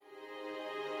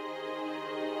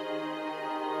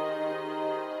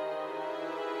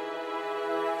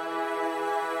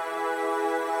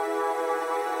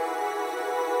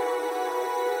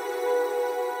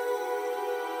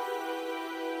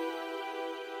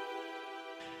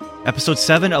Episode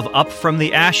 7 of Up From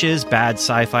the Ashes, Bad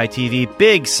Sci-Fi TV,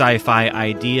 Big Sci-Fi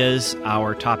Ideas.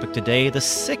 Our topic today, the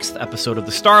 6th episode of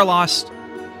the Starlost,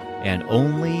 And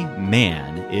Only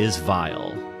Man is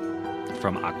Vile.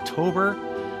 From October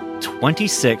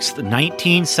 26th,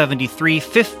 1973,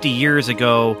 50 years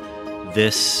ago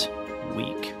this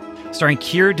week. Starring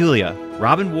Keir Dullea,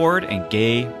 Robin Ward, and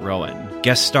Gay Rowan.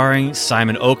 Guest starring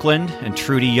Simon Oakland and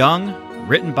Trudy Young.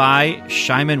 Written by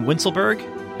Shimon Winselberg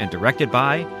and directed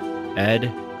by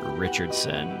Ed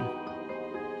Richardson.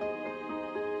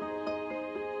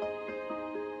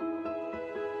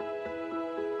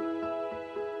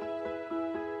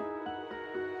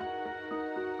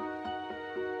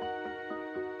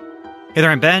 Hey there,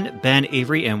 I'm Ben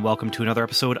Avery, and welcome to another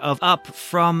episode of Up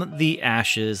From the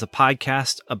Ashes, a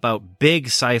podcast about big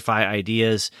sci-fi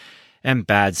ideas and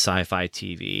bad sci-fi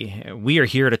TV. We are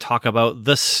here to talk about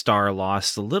The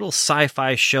Starlost, the little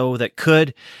sci-fi show that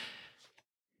could,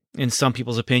 in some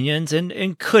people's opinions,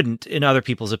 and couldn't in other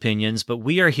people's opinions, but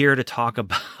we are here to talk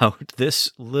about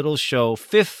this little show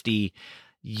 50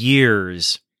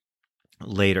 years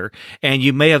later. And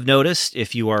you may have noticed,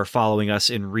 if you are following us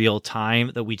in real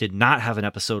time, that we did not have an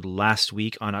episode last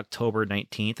week on October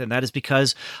 19th, and that is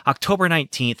because October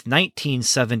 19th,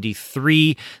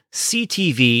 1973,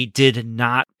 CTV did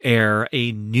not air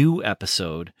a new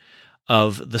episode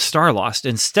of The Starlost.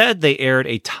 Instead, they aired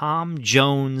a Tom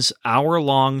Jones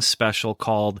hour-long special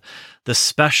called The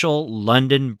Special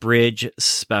London Bridge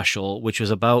Special, which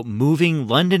was about moving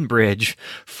London Bridge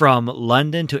from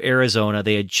London to Arizona.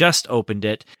 They had just opened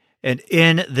it. And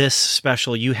in this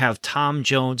special, you have Tom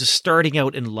Jones starting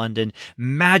out in London,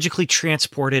 magically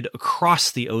transported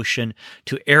across the ocean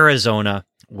to Arizona,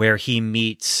 where he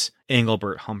meets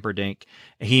Engelbert Humperdinck,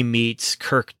 he meets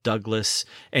Kirk Douglas,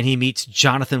 and he meets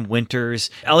Jonathan Winters,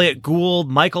 Elliot Gould,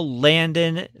 Michael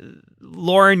Landon,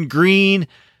 Lauren Green,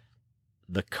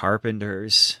 the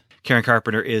Carpenters. Karen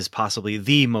Carpenter is possibly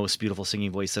the most beautiful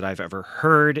singing voice that I've ever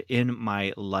heard in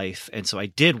my life, and so I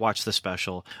did watch the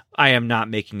special. I am not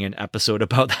making an episode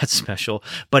about that special,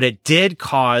 but it did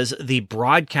cause the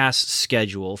broadcast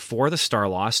schedule for the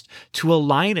Starlost to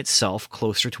align itself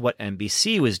closer to what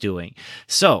NBC was doing.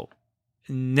 So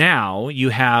now you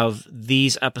have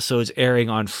these episodes airing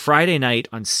on Friday night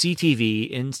on CTV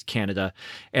in Canada,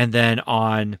 and then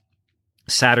on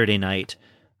Saturday night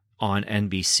on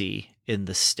NBC in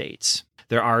the States.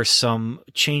 There are some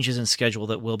changes in schedule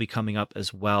that will be coming up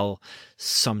as well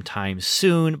sometime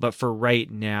soon, but for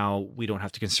right now, we don't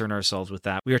have to concern ourselves with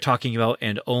that. We are talking about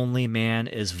And Only Man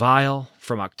is Vile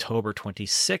from October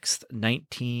 26th,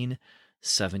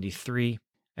 1973.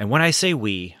 And when I say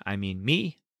we, I mean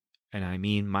me, and I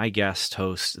mean my guest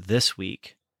host this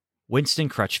week, Winston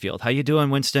Crutchfield. How you doing,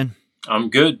 Winston? I'm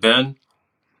good, Ben.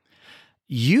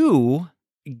 You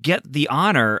get the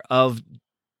honor of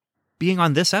being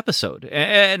on this episode.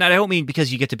 And I don't mean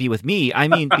because you get to be with me. I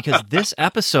mean because this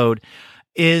episode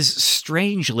is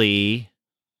strangely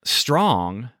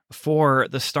strong for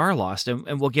the Starlost,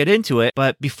 and we'll get into it.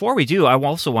 But before we do, I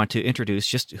also want to introduce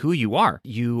just who you are.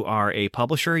 You are a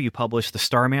publisher. You publish the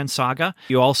Starman Saga.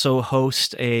 You also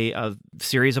host a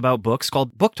series about books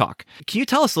called Book Talk. Can you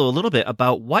tell us a little bit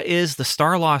about what is the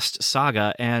Starlost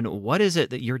Saga and what is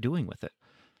it that you're doing with it?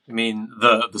 I mean,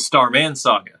 the Starman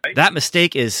Saga. Right? That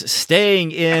mistake is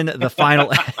staying in the final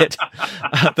edit.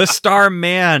 The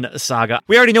Starman Saga.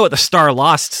 We already know what the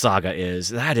Starlost Saga is.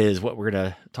 That is what we're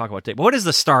going to talk about today. But what is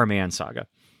the Starman Saga?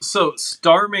 So,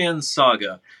 Starman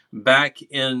Saga, back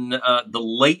in the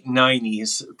late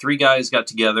 90s, three guys got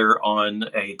together on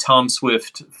a Tom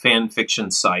Swift fan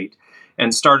fiction site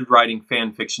and started writing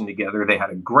fan fiction together. They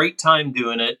had a great time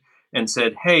doing it and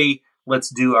said, hey, let's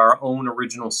do our own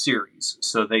original series.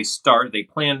 So they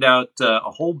planned out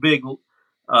a whole big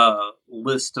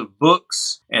list of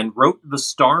books and wrote the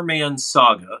Starman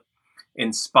Saga,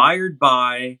 inspired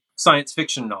by science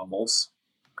fiction novels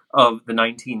of the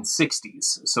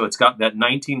 1960s. So it's got that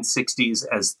 1960s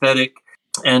aesthetic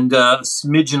and a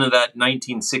smidgen of that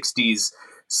 1960s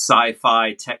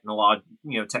sci-fi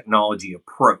technology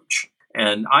approach.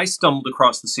 And I stumbled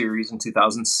across the series in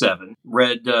 2007,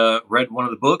 read one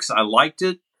of the books. I liked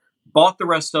it, bought the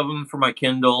rest of them for my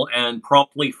Kindle, and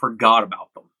promptly forgot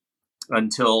about them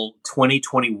until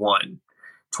 2021.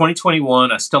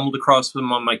 2021, I stumbled across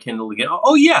them on my Kindle again.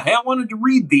 Oh yeah, hey, I wanted to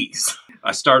read these.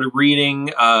 I started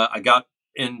reading. I got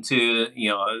into,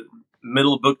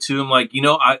 middle of book 2. I'm like,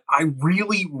 I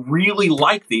really, really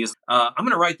like these. I'm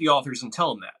going to write the authors and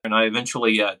tell them that. And I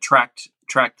eventually tracked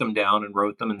them down and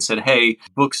wrote them and said, hey,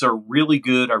 books are really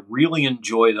good. I really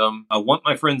enjoy them. I want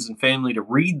my friends and family to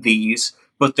read these,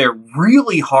 but they're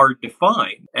really hard to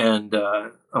find. And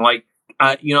I'm like,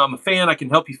 I'm a fan. I can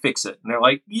help you fix it. And they're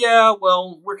like, yeah,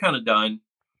 well, we're kind of done.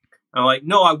 I'm like,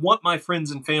 no, I want my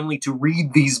friends and family to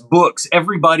read these books.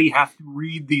 Everybody has to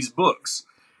read these books.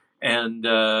 And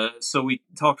so we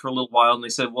talked for a little while, and they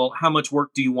said, well, how much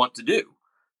work do you want to do?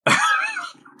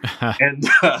 And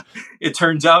it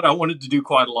turns out I wanted to do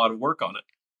quite a lot of work on it.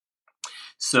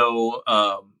 So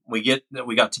we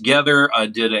got together. I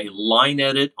did a line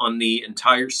edit on the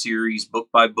entire series, book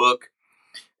by book,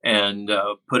 and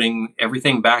putting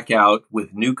everything back out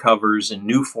with new covers and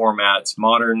new formats,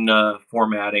 modern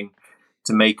formatting,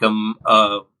 to make them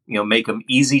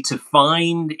easy to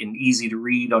find and easy to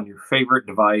read on your favorite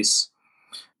device.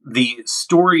 The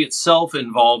story itself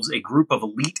involves a group of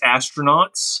elite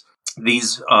astronauts.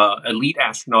 These elite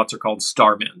astronauts are called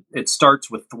starmen. It starts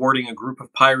with thwarting a group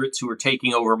of pirates who are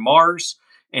taking over Mars,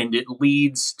 and it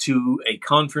leads to a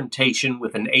confrontation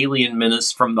with an alien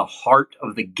menace from the heart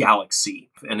of the galaxy.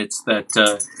 And it's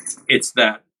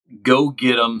that go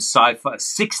get 'em sci-fi,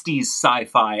 60s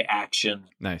sci-fi action.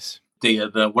 Nice.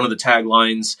 The one of the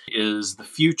taglines is "the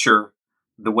future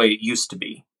the way it used to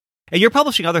be." And you're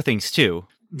publishing other things too.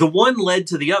 The one led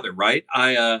to the other, right?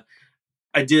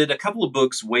 I did a couple of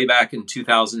books way back in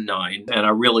 2009, and I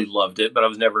really loved it, but I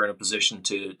was never in a position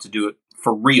to do it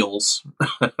for reals,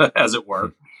 as it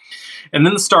were. And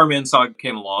then the Starman Saga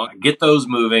came along. I get those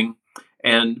moving,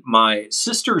 and my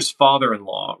sister's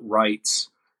father-in-law writes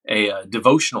a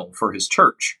devotional for his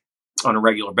church on a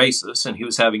regular basis, and he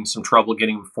was having some trouble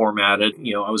getting them formatted.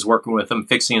 I was working with him,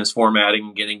 fixing his formatting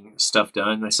and getting stuff done.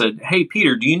 And I said, hey,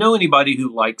 Peter, do you know anybody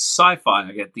who likes sci-fi?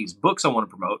 I got these books I want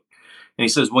to promote. And he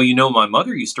says, well, my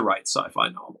mother used to write sci-fi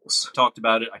novels. Talked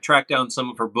about it. I tracked down some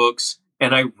of her books,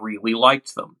 and I really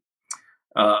liked them.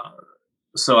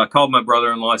 So I called my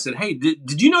brother-in-law. I said, hey,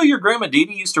 did you know your grandma Dee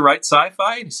Dee used to write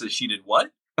sci-fi? And he says, she did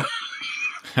what?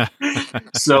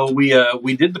 So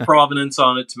we did the provenance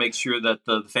on it to make sure that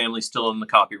the family's still in the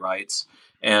copyrights.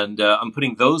 And I'm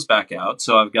putting those back out.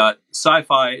 So I've got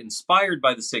sci-fi inspired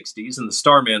by the 60s and the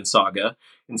Starman Saga,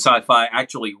 and sci-fi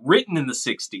actually written in the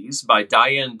 60s by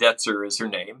Diane Detzer is her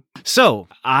name. So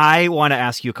I want to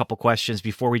ask you a couple questions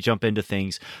before we jump into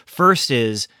things. First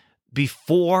is,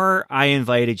 before I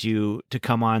invited you to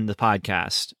come on the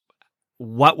podcast,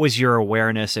 what was your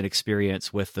awareness and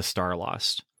experience with the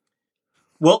Starlost?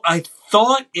 Well, I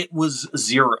thought it was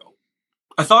zero.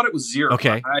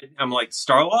 Okay. I'm like,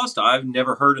 Starlost? I've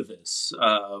never heard of this.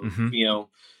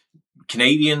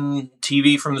 Canadian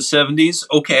TV from the 70s.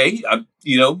 Okay.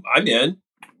 I'm in.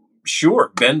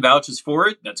 Sure. Ben vouches for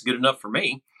it. That's good enough for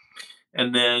me.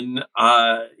 And then,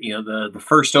 the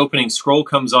first opening scroll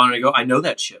comes on and I go, I know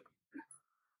that ship.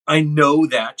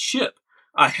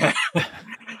 I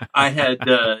had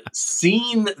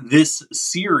seen this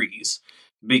series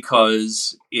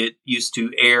because it used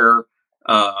to air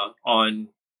on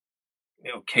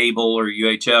cable or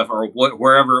UHF or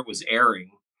wherever it was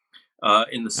airing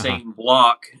in the same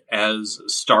block as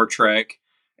Star Trek,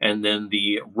 and then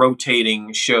the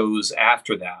rotating shows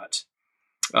after that.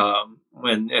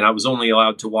 And I was only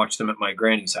allowed to watch them at my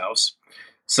granny's house.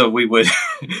 So we would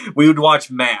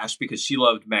watch MASH because she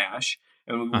loved MASH,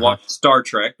 and we would watch Star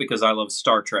Trek because I love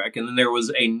Star Trek. And then there was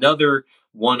another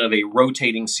one of a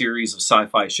rotating series of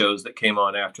sci-fi shows that came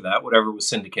on after that, whatever was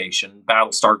syndication,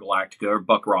 Battlestar Galactica or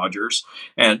Buck Rogers.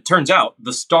 And it turns out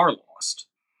the Starlost.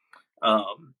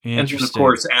 And then, of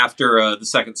course, after the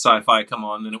second sci-fi come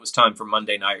on, then it was time for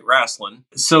Monday Night Wrestling.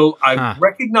 So I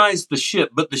recognized the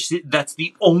ship, but that's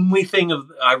the only thing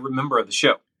I remember of the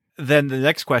show. Then the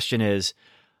next question is,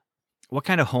 what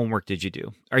kind of homework did you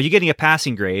do? Are you getting a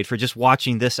passing grade for just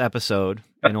watching this episode,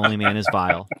 and Only Man is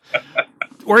Vile?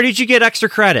 Or did you get extra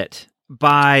credit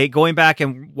by going back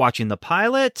and watching the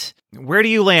pilot? Where do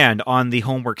you land on the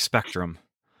homework spectrum?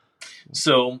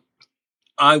 So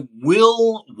I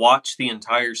will watch the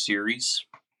entire series,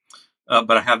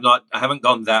 but I haven't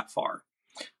gone that far.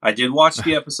 I did watch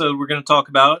the episode we're going to talk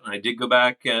about, and I did go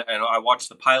back and I watched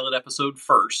the pilot episode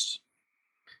first.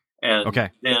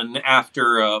 And then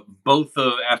after I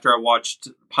watched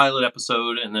the pilot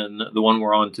episode and then the one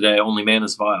we're on today, Only Man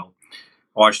is Vile,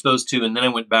 I watched those two, and then I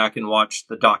went back and watched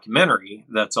the documentary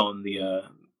that's on the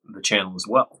channel as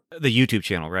well. The YouTube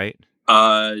channel, right?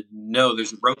 No,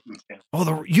 there's a Roku channel.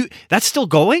 Oh, that's still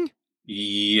going?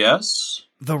 Yes.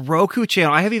 The Roku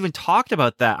channel. I haven't even talked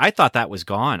about that. I thought that was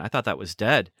gone. I thought that was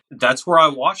dead. That's where I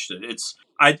watched it.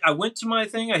 I went to my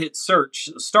thing, I hit search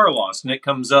Starlost, and it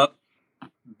comes up.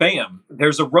 Bam,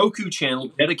 there's a Roku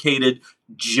channel dedicated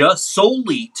just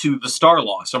solely to the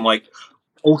Starlost. I'm like,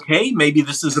 okay, maybe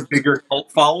this is a bigger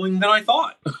cult following than I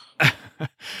thought.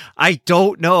 I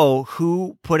don't know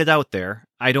who put it out there.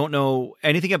 I don't know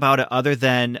anything about it other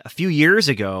than a few years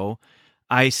ago,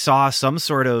 I saw some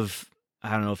sort of,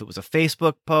 I don't know if it was a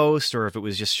Facebook post or if it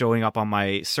was just showing up on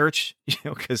my search,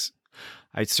 because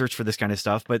I search for this kind of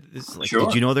stuff, but it's like, Sure.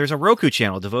 Did you know there's a Roku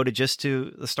channel devoted just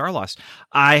to the Starlost?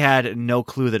 I had no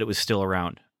clue that it was still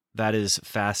around. That is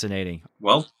fascinating.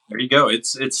 Well, there you go.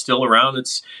 It's still around.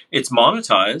 It's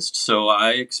monetized, so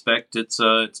I expect it's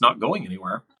not going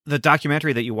anywhere. The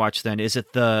documentary that you watched then, is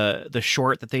it the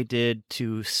short that they did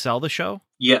to sell the show?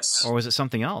 Yes. Or was it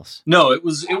something else? No, it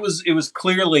was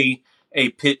clearly a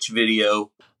pitch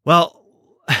video. Well,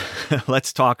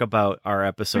 let's talk about our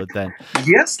episode then.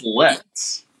 Yes,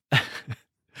 let's.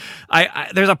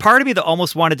 I there's a part of me that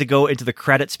almost wanted to go into the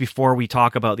credits before we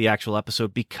talk about the actual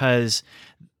episode, because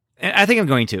I think I'm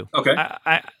going to. Okay.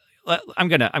 I'm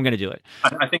gonna do it.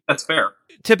 I think that's fair.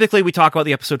 Typically, we talk about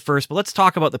the episode first, but let's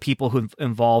talk about the people who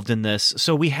involved in this.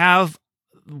 So we have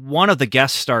one of the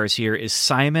guest stars here is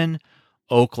Simon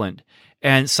Oakland,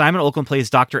 and Simon Oakland plays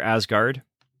Dr. Asgard,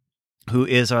 who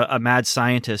is a mad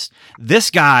scientist.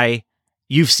 This guy,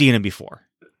 you've seen him before.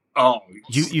 Oh,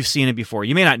 You've seen him before.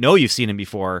 You may not know you've seen him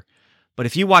before, but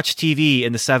if you watch TV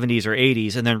in the 70s or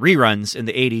 80s and then reruns in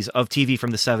the 80s of TV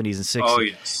from the 70s and 60s, oh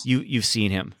yes, you've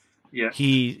seen him. Yeah.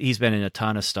 He's been in a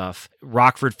ton of stuff.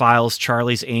 Rockford Files,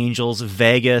 Charlie's Angels,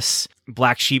 Vegas,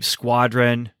 Black Sheep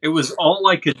Squadron. It was all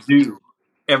I could do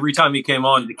every time he came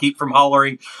on to keep from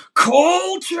hollering,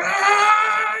 Kolchak!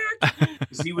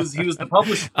 he was the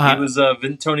publisher. He was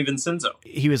Tony Vincenzo.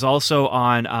 He was also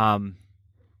on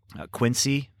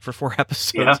Quincy for 4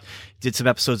 episodes. Yeah. Did some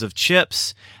episodes of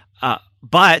Chips.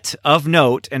 But of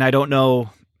note, and I don't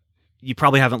know, you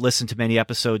probably haven't listened to many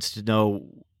episodes to know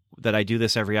that I do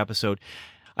this every episode.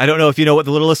 I don't know if you know what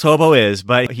The Littlest Hobo is,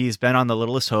 but he's been on The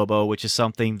Littlest Hobo, which is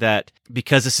something that,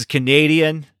 because this is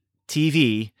Canadian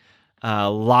TV,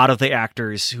 a lot of the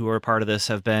actors who are part of this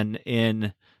have been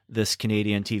in this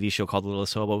Canadian TV show called The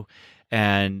Littlest Hobo,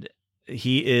 and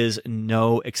he is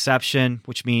no exception,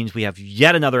 which means we have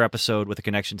yet another episode with a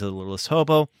connection to The Littlest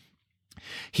Hobo.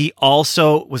 He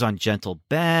also was on Gentle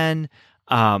Ben,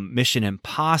 Mission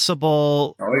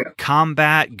Impossible,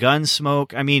 Combat,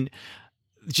 Gunsmoke. I mean,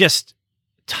 just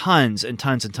tons and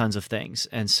tons and tons of things.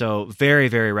 And so very,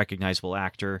 very recognizable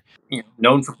actor. Yeah,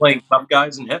 known for playing tough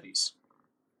guys and heavies.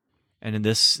 And in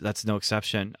this, that's no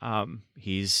exception.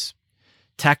 He's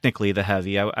technically the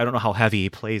heavy. I don't know how heavy he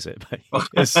plays it, but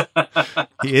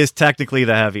he is technically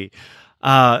the heavy.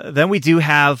 Then we do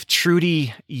have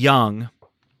Trudy Young.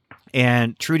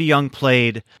 And Trudy Young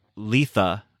played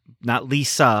Letha. Not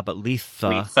Lisa, but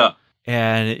Letha.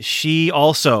 And she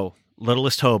also,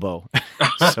 Littlest Hobo.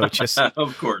 So just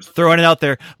of course, throwing it out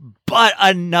there. But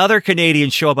another Canadian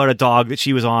show about a dog that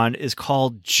she was on is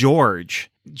called George.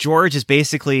 George is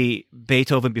basically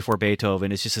Beethoven before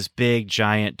Beethoven. It's just this big,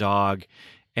 giant dog.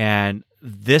 And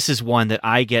this is one that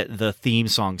I get the theme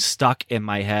song stuck in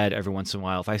my head every once in a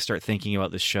while. If I start thinking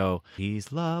about this show,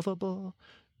 he's lovable.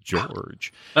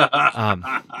 George.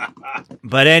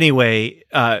 But anyway,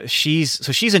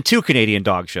 she's in 2 Canadian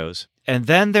dog shows. And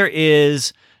then there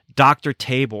is Dr.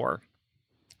 Tabor.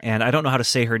 And I don't know how to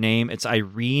say her name. It's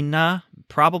Irina,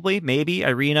 probably, maybe.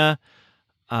 Irina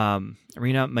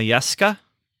Mayeska,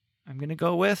 I'm going to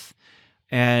go with.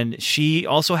 And she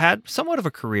also had somewhat of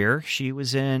a career. She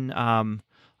was in a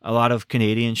lot of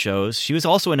Canadian shows. She was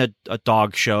also in a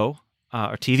dog show,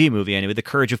 a TV movie anyway, The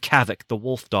Courage of Cavik, the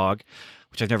wolf dog,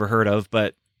 which I've never heard of,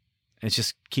 but it's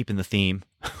just keeping the theme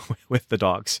with the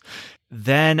dogs.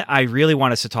 Then I really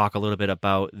want us to talk a little bit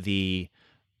about the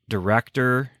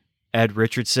director, Ed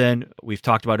Richardson. We've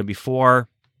talked about him before.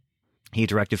 He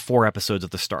directed 4 episodes of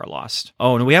The Starlost.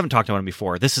 Oh, and we haven't talked about him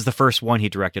before. This is the first one he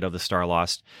directed of The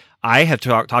Starlost. I have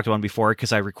talked about him before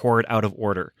because I record out of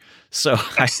order. So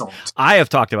I have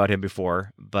talked about him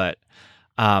before, but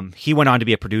he went on to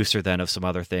be a producer then of some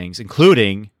other things,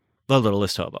 including The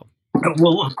Littlest Hobo.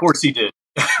 Well, of course he did.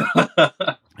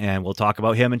 And we'll talk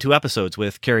about him in 2 episodes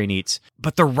with Carrie Neitz.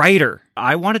 But the writer,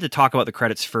 I wanted to talk about the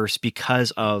credits first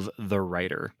because of the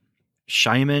writer,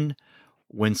 Shimon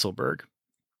Winselberg.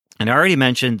 And I already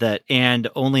mentioned that "And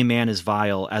Only Man is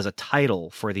Vile" as a title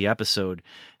for the episode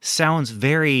sounds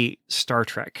very Star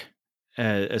Trek,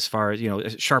 as far as,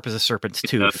 as sharp as a serpent's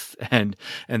tooth and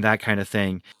that kind of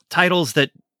thing. Titles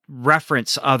that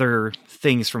reference other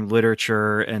things from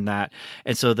literature and that.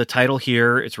 And so the title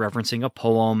here, it's referencing a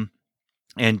poem.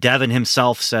 And Devin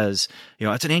himself says,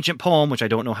 it's an ancient poem, which I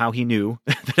don't know how he knew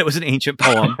that it was an ancient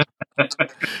poem.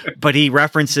 But he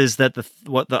references that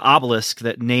the obelisk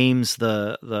that names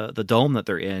the dome that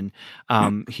they're in,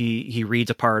 he reads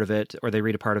a part of it, or they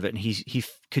read a part of it, and he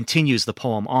continues the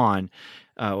poem on,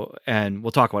 and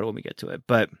we'll talk about it when we get to it.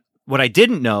 But what I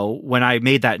didn't know when I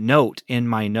made that note in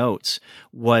my notes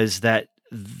was that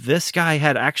this guy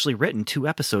had actually written 2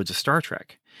 episodes of Star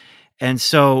Trek. And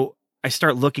so I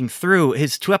start looking through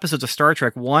his 2 episodes of Star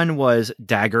Trek. One was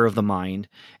Dagger of the Mind,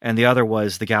 and the other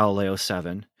was the Galileo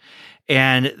 7.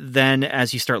 And then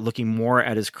as you start looking more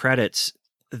at his credits,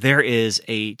 there is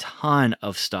a ton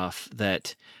of stuff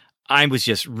that I was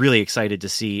just really excited to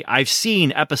see. I've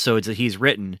seen episodes that he's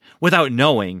written without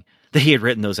knowing that he had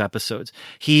written those episodes.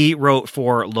 He wrote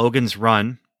for Logan's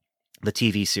Run, the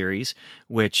TV series,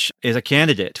 which is a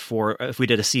candidate for if we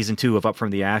did a season 2 of Up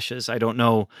From the Ashes. I don't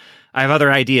know. I have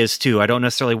other ideas too. I don't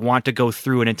necessarily want to go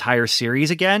through an entire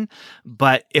series again,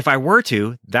 but if I were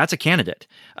to, that's a candidate.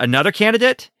 Another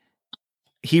candidate,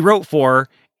 he wrote for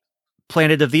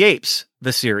Planet of the Apes,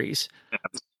 the series.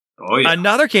 Oh, yeah.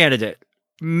 Another candidate,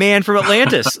 Man from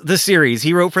Atlantis, the series.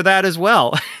 He wrote for that as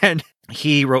well. And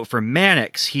he wrote for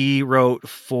Mannix. He wrote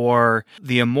for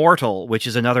The Immortal, which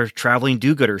is another traveling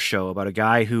do-gooder show about a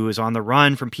guy who is on the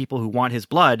run from people who want his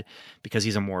blood because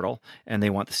he's immortal, and they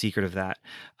want the secret of that.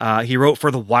 He wrote for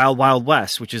The Wild Wild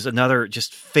West, which is another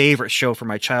just favorite show from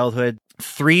my childhood.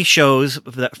 3 shows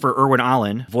for Irwin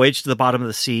Allen. Voyage to the Bottom of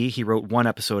the Sea, he wrote 1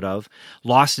 episode of.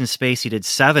 Lost in Space, he did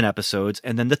 7 episodes.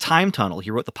 And then The Time Tunnel, he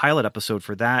wrote the pilot episode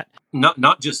for that.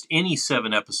 Not just any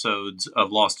 7 episodes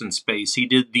of Lost in Space. He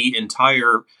did the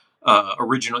entire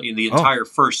entire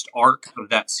first arc of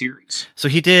that series. So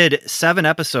he did 7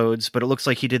 episodes, but it looks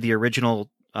like he did the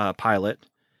original pilot.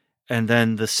 And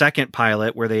then the second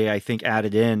pilot, where they, I think,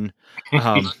 added in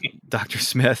Dr.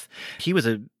 Smith. He was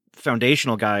a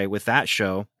foundational guy with that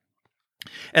show.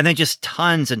 And then just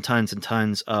tons and tons and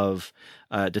tons of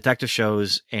detective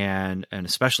shows and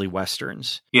especially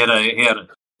Westerns. He had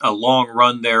a long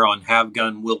run there on Have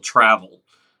Gun Will Travel,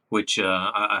 which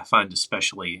I find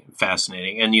especially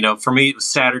fascinating. And, for me, it was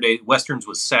Saturday. Westerns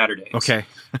was Saturdays. Okay.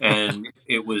 And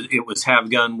it was Have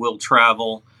Gun Will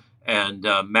Travel and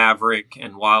Maverick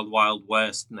and Wild Wild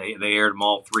West. And they aired them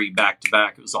all 3 back to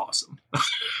back. It was awesome.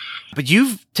 But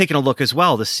you've taken a look as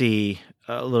well to see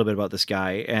a little bit about this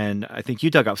guy, and I think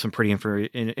you dug up some pretty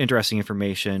interesting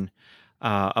information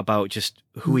about just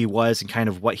who he was and kind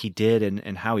of what he did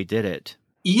and how he did it.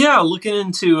 Yeah, looking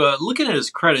at his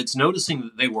credits, noticing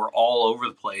that they were all over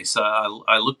the place.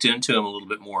 I looked into him a little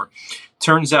bit more.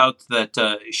 Turns out that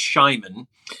Shyman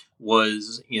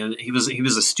was, he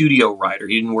was a studio writer.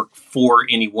 He didn't work for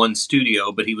any one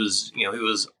studio, but he was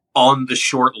on the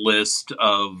short list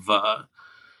of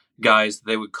guys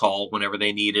they would call whenever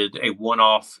they needed a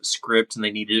one-off script and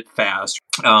they needed it fast.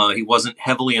 He wasn't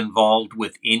heavily involved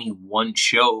with any one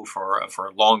show for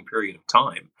a long period of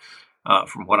time,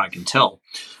 from what I can tell.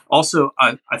 Also,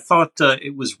 I thought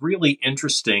it was really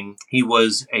interesting. He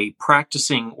was a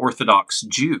practicing Orthodox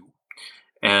Jew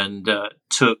and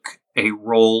took a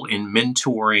role in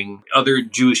mentoring other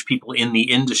Jewish people in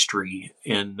the industry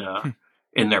in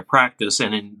their practice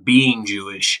and in being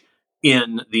Jewish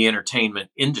in the entertainment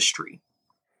industry.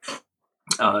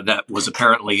 That was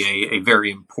apparently a very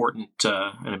important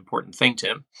thing to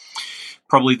him.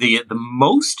 Probably the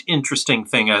most interesting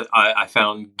thing I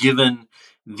found, given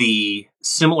the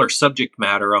similar subject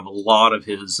matter of a lot of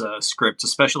his scripts,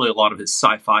 especially a lot of his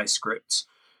sci-fi scripts,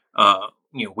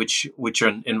 which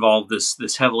involve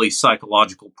this heavily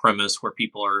psychological premise where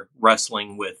people are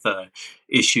wrestling with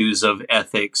issues of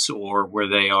ethics, or where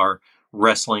they are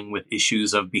wrestling with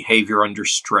issues of behavior under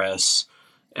stress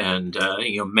and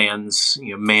man's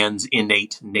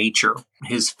innate nature.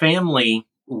 His family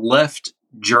left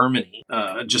Germany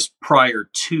just prior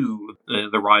to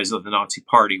the rise of the Nazi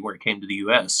Party, where it came to the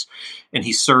U.S., and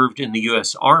he served in the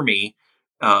U.S. Army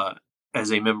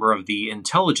as a member of the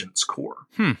Intelligence Corps.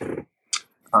 An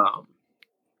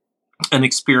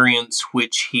experience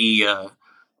which he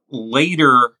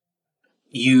later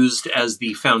used as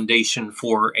the foundation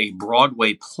for a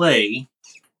Broadway play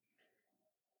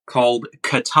called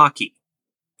Kataki,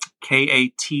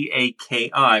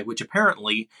 Kataki, which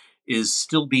apparently is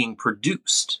still being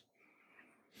produced.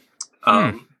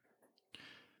 And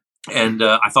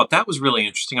I thought that was really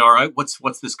interesting. All right,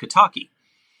 what's this Kataki?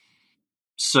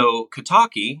 So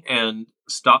Kataki, and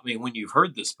stop me when you've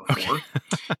heard this before, okay.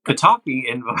 Kataki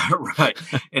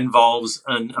involves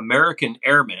an American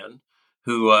airman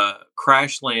who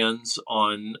crash lands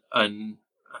on a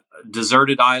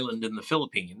deserted island in the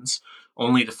Philippines,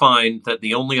 only to find that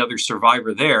the only other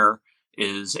survivor there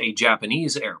is a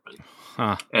Japanese airman.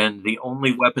 Huh. And the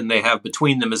only weapon they have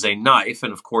between them is a knife.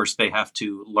 And of course, they have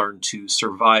to learn to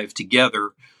survive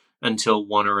together until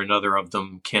one or another of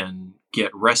them can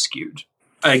get rescued.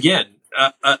 Again,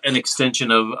 an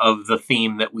extension of the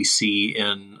theme that we see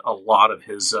in a lot of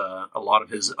his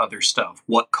other stuff.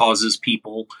 What causes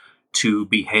people to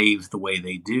behave the way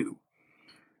they do?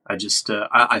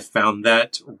 I found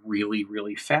that really,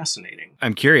 really fascinating.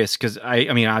 I'm curious because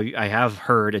I have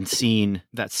heard and seen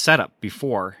that setup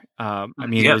before.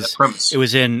 It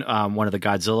was in one of the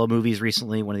Godzilla movies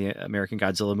recently, one of the American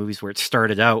Godzilla movies, where it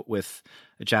started out with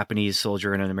a Japanese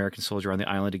soldier and an American soldier on the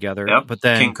island together. Yep. But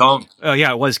then King Kong. Oh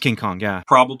yeah, it was King Kong. Yeah,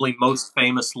 probably most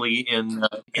famously in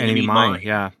Enemy Mine.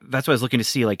 Yeah, that's what I was looking to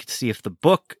see if the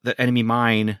book that Enemy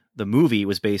Mine, the movie,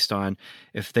 was based on,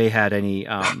 if they had any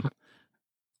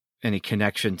any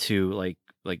connection to like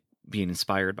being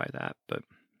inspired by that. But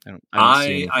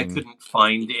I couldn't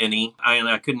find any.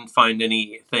 I couldn't find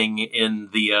anything in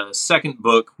the second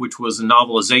book, which was a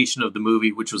novelization of the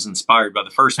movie, which was inspired by the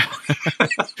first book.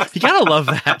 You gotta love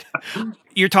that.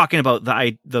 You're talking about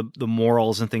the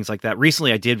morals and things like that.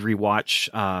 Recently, I did rewatch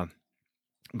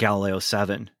Galileo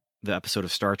 7, the episode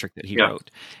of Star Trek that he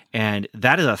wrote, and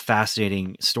that is a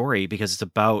fascinating story because it's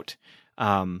about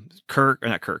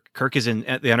Kirk is in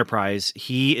the Enterprise.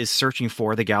 He is searching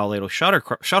for the Galileo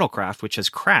shuttlecraft, which has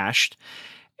crashed,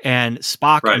 and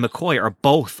Spock and McCoy are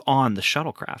both on the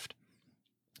shuttlecraft.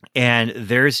 And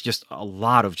there's just a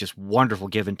lot of just wonderful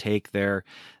give and take there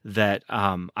that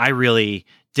I really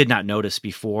did not notice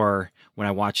before when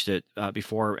I watched it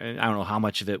before. And I don't know how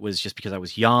much of it was just because I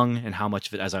was young and how much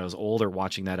of it as I was older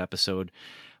watching that episode.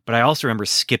 But I also remember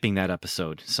skipping that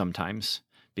episode sometimes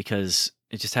because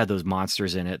it just had those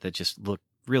monsters in it that just looked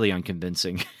really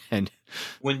unconvincing. And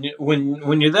when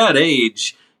you're that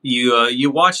age,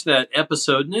 you watch that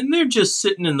episode and they're just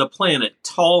sitting in the planet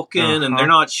talking, and they're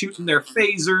not shooting their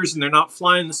phasers, and they're not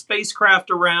flying the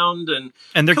spacecraft around, and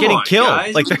they're getting killed.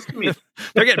 Guys. Like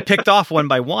they're getting picked off one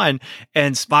by one.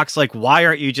 And Spock's like, "Why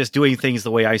aren't you just doing things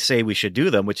the way I say we should do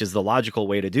them, which is the logical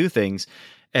way to do things?"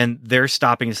 And they're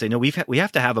stopping to say, no, we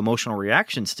have to have emotional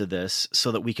reactions to this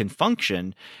so that we can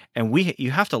function. And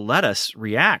you have to let us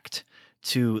react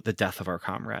to the death of our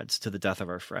comrades, to the death of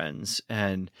our friends.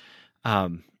 And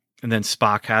then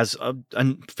Spock has a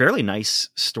fairly nice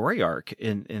story arc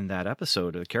in that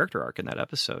episode, a character arc in that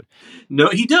episode. No,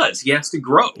 he does. He has to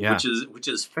grow, which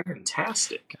is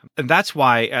fantastic. And that's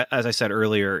why, as I said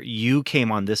earlier, you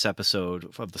came on this episode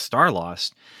of the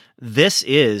Starlost. This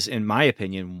is, in my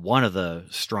opinion, one of the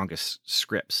strongest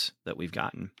scripts that we've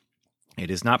gotten.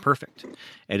 It is not perfect.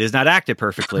 It is not acted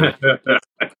perfectly.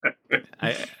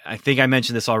 I think I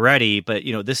mentioned this already, but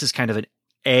this is kind of an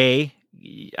A.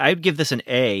 I'd give this an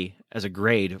A as a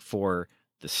grade for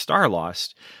the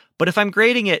Starlost. But if I'm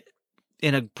grading it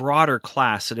in a broader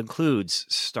class, it includes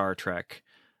Star Trek,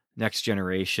 Next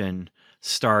Generation,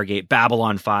 Stargate,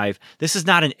 Babylon 5. This is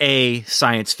not an A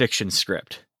science fiction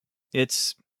script.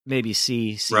 It's maybe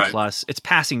C plus. It's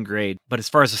passing grade. But as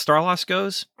far as the Starlost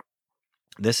goes,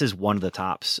 this is one of the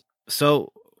tops.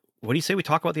 So what do you say we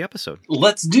talk about the episode?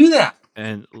 Let's do that.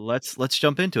 And let's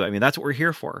jump into it. I mean, that's what we're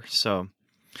here for. So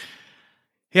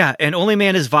yeah, and Only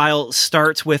Man is Vile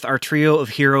starts with our trio of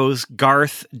heroes,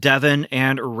 Garth, Devin,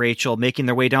 and Rachel, making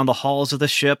their way down the halls of the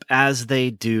ship as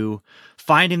they do,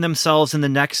 finding themselves in the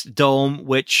next dome,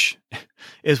 which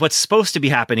is what's supposed to be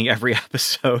happening every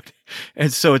episode.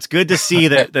 And so it's good to see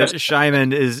that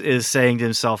Shyman is saying to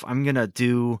himself, I'm going to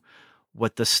do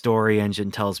what the story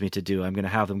engine tells me to do. I'm going to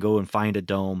have them go and find a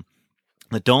dome.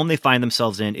 The dome they find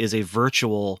themselves in is a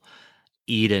virtual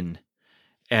Eden.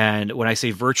 And when I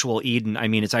say virtual Eden, I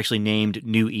mean it's actually named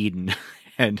New Eden.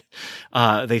 And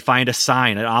they find a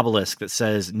sign, an obelisk that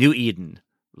says New Eden,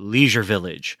 Leisure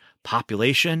Village,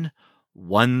 population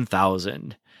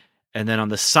 1,000. And then on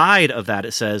the side of that,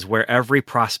 it says where every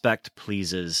prospect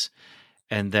pleases.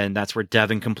 And then that's where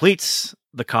Devin completes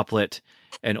the couplet,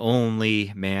 and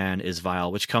only man is vile,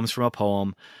 which comes from a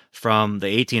poem from the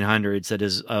 1800s that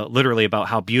is literally about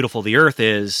how beautiful the earth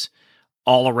is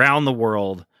all around the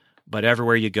world. But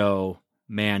everywhere you go,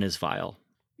 man is vile.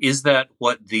 Is that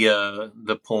what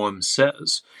the poem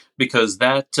says? Because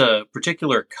that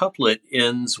particular couplet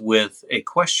ends with a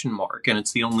question mark, and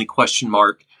it's the only question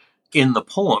mark in the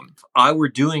poem. If I were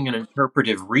doing an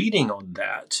interpretive reading on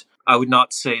that, I would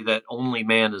not say that only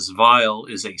man is vile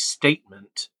is a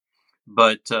statement,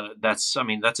 but that's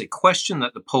a question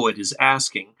that the poet is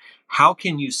asking. How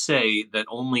can you say that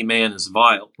only man is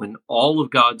vile when all of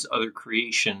God's other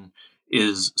creation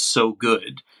is so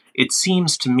good? It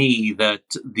seems to me that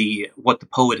what the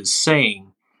poet is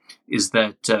saying is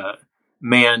that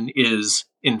man is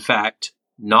in fact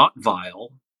not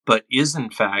vile, but is in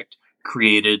fact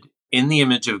created in the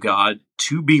image of God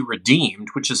to be redeemed,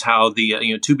 which is how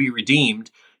to be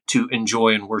redeemed, to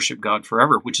enjoy and worship God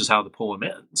forever, which is how the poem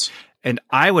ends. And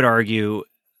I would argue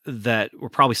that we're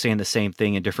probably saying the same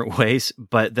thing in different ways,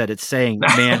 but that it's saying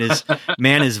man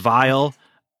is vile,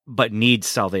 but needs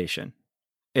salvation.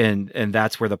 And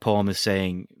that's where the poem is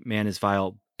saying man is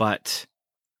vile, but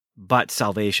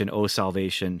salvation, oh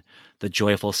salvation, the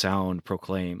joyful sound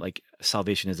proclaim. Like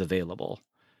salvation is available,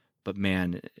 but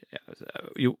man,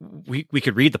 we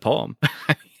could read the poem.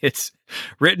 It's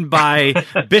written by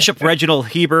Bishop Reginald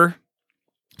Heber.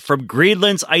 From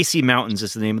Greenland's Icy Mountains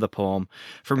is the name of the poem.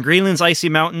 From Greenland's icy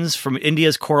mountains, from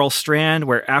India's coral strand,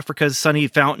 where Africa's sunny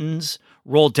fountains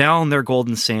roll down their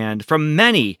golden sand, from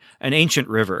many an ancient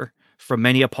river, from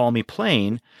many a palmy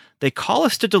plain, they call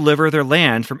us to deliver their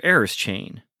land from error's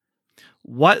chain.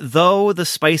 What though the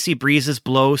spicy breezes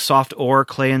blow soft o'er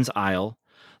Clayton's isle,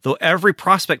 though every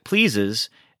prospect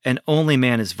pleases, and only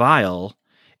man is vile,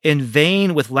 in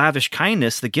vain with lavish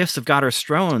kindness the gifts of God are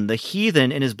strown, the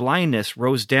heathen in his blindness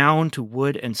rose down to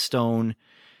wood and stone.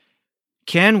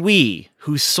 Can we,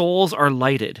 whose souls are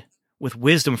lighted with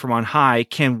wisdom from on high,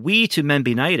 can we to men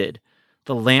benighted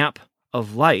the lamp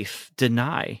of life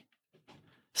deny?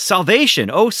 Salvation,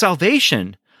 oh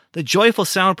salvation, the joyful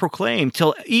sound proclaim,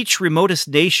 till each remotest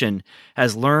nation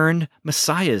has learned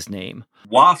Messiah's name.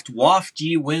 Waft, waft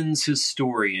ye winds his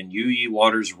story, and you ye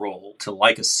waters roll, till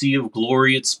like a sea of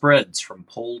glory it spreads from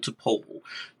pole to pole,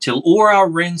 till o'er our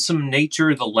ransomed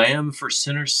nature the Lamb for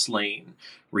sinners slain,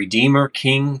 Redeemer,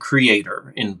 King,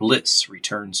 Creator, in bliss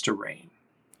returns to reign.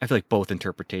 I feel like both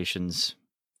interpretations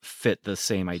fit the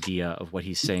same idea of what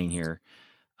he's saying here.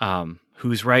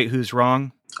 Who's right, who's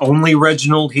wrong? Only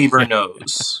Reginald Heber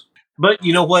knows. But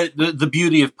you know what? The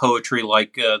beauty of poetry,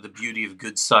 like the beauty of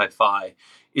good sci-fi,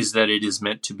 is that it is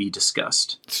meant to be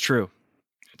discussed. It's true.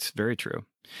 It's very true.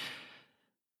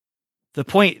 The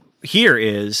point here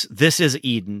is this is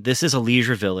Eden. This is a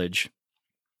leisure village.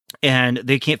 And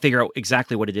they can't figure out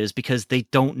exactly what it is because they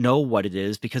don't know what it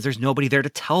is because there's nobody there to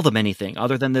tell them anything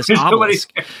other than this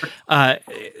obelisk.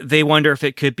 They wonder if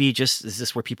it could be just, is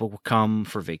this where people will come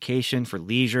for vacation, for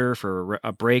leisure, for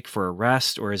a break, for a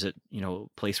rest, or is it, a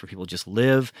place where people just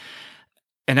live?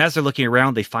 And as they're looking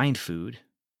around, they find food.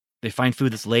 They find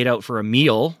food that's laid out for a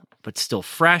meal, but still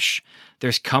fresh.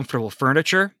 There's comfortable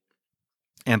furniture.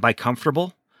 And by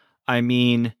comfortable, I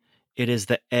mean it is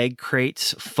the egg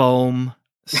crates, foam,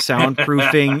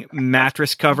 soundproofing,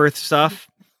 mattress cover stuff.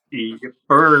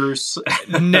 Burrs.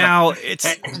 Now, it's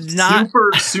not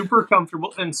super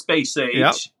comfortable in space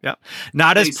age. Yep.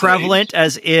 Not space as prevalent age.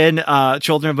 As in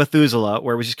Children of Methuselah,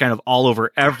 where it was just kind of all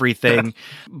over everything,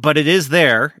 but it is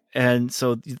there. And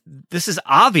so this is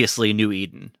obviously New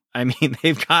Eden. I mean,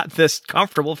 they've got this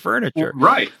comfortable furniture.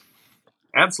 Right.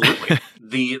 Absolutely.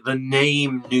 the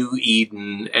name New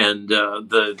Eden and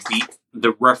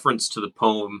the reference to the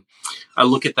poem, I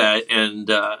look at that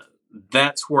and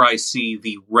that's where I see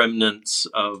the remnants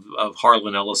of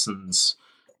Harlan Ellison's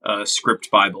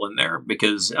script Bible in there,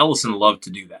 because Ellison loved to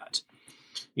do that.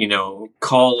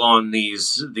 Call on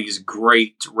these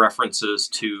great references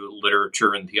to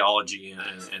literature and theology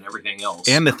and everything else.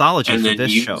 And mythology for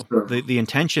this show. The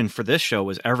intention for this show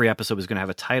was every episode was going to have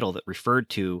a title that referred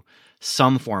to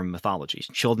some form of mythology.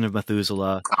 Children of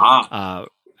Methuselah,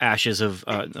 Ashes of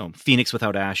Phoenix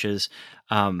Without Ashes.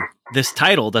 This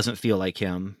title doesn't feel like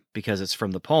him because it's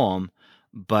from the poem,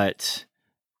 but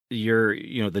the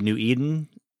New Eden,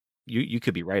 you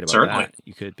could be right about Certainly. That.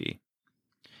 You could be.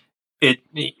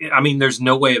 There's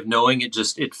no way of knowing.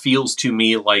 It feels to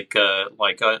me like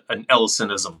an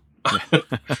Ellisonism.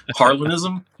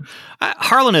 Harlanism?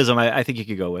 Harlanism, I think you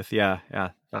could go with. Yeah.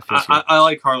 That feels good. I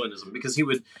like Harlanism because he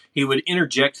would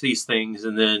interject these things,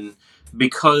 and then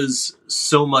because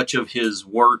so much of his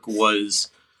work was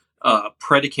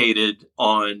predicated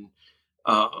on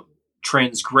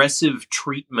transgressive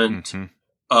treatment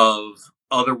of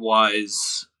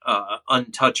otherwise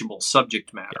untouchable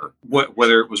subject matter,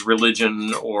 whether it was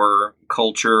religion or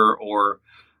culture or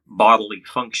bodily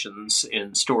functions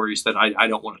in stories that I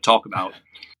don't want to talk about.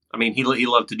 I mean, he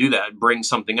loved to do that, bring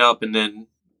something up and then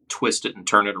twist it and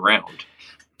turn it around.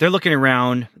 They're looking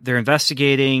around, they're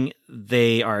investigating,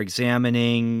 they are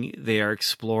examining, they are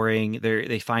exploring,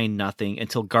 they find nothing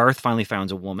until Garth finally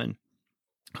finds a woman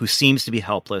who seems to be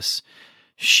helpless.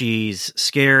 She's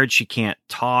scared, she can't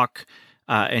talk,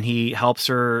 and he helps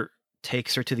her,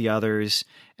 takes her to the others,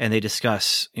 and they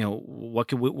discuss, what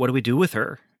do we do with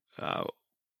her?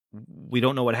 we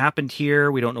don't know what happened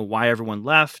here. We don't know why everyone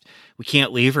left. We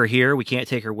can't leave her here. We can't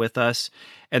take her with us.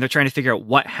 And they're trying to figure out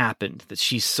what happened, that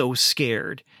she's so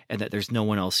scared and that there's no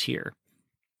one else here.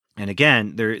 And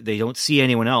again, they don't see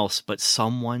anyone else, but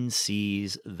someone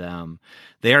sees them.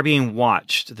 They are being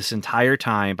watched this entire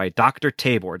time by Dr.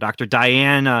 Tabor, Dr.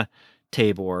 Diana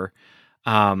Tabor,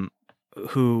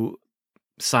 who,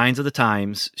 signs of the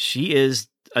times, she is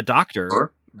a doctor,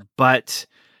 Sure. but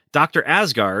Dr.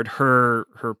 Asgard, her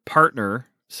partner,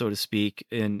 so to speak,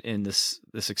 in this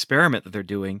experiment that they're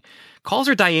doing, calls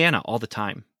her Diana all the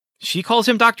time. She calls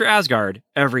him Dr. Asgard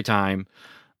every time,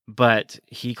 but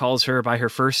he calls her by her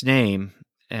first name,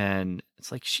 and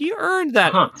it's like she earned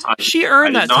that. She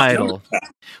earned that title.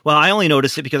 Well, I only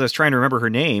noticed it because I was trying to remember her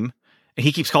name, and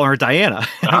he keeps calling her Diana.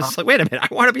 I was like, wait a minute,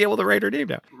 I want to be able to write her name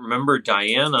down. Remember,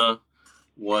 Diana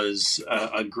was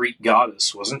a Greek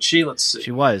goddess, wasn't she? Let's see.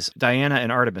 She was. Diana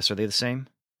and Artemis, are they the same?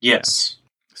 Yes.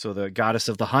 Yeah. So the goddess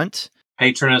of the hunt.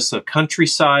 Patroness of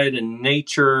countryside and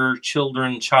nature,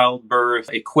 children, childbirth,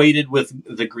 equated with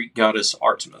the Greek goddess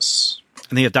Artemis.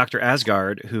 And they have Dr.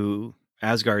 Asgard, who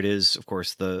Asgard is, of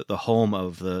course, the home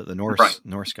of the Norse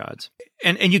Norse gods.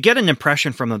 And you get an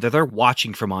impression from them that they're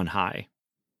watching from on high.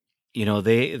 You know,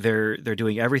 they're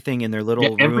doing everything in their little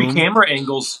room. Every camera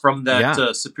angle's from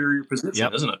that superior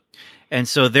position, isn't it? And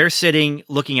so they're sitting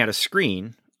looking at a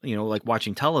screen, you know, like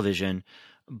watching television,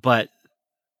 but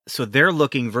so they're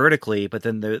looking vertically, but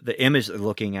then the image they're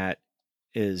looking at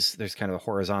is, there's kind of a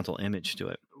horizontal image to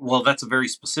it. Well, that's a very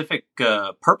specific,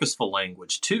 purposeful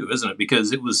language too, isn't it?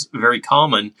 Because it was very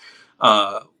common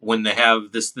when they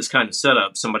have this kind of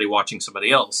setup, somebody watching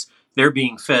somebody else, they're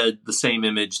being fed the same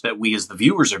image that we as the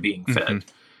viewers are being fed. Mm-hmm.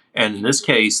 And in this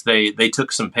case, they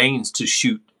took some pains to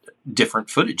shoot different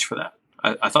footage for that.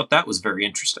 I thought that was very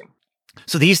interesting.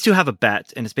 So these two have a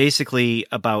bet, and it's basically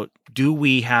about, do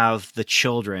we have the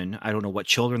children? I don't know what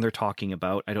children they're talking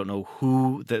about. I don't know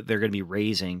who that they're going to be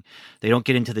raising. They don't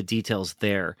get into the details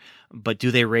there. But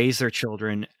do they raise their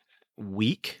children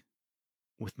weak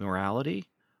with morality?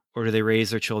 Or do they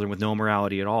raise their children with no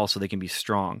morality at all so they can be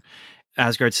strong?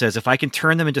 Asgard says, if I can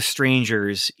turn them into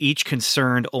strangers, each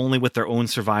concerned only with their own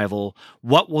survival,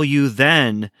 what will you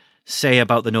then say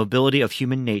about the nobility of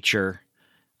human nature,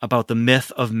 about the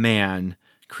myth of man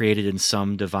created in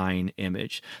some divine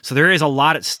image? So there is a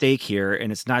lot at stake here,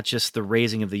 and it's not just the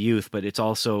raising of the youth, but it's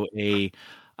also a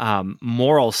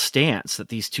moral stance that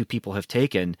these two people have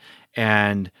taken.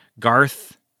 And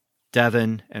Garth,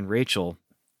 Devin, and Rachel,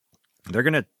 they're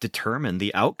going to determine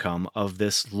the outcome of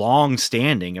this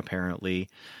long-standing, apparently,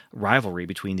 rivalry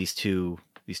between these two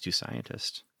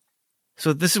scientists.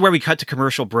 So this is where we cut to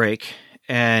commercial break,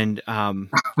 and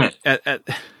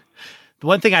the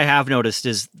one thing I have noticed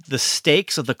is the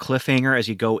stakes of the cliffhanger as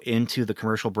you go into the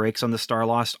commercial breaks on the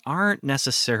Starlost aren't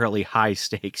necessarily high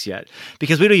stakes yet,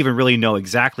 because we don't even really know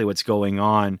exactly what's going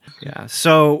on. Yeah.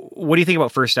 So what do you think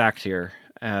about first act here?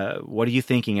 What are you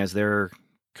thinking as they're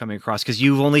coming across? Because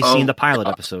you've only seen the pilot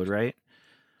episode, right?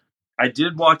 I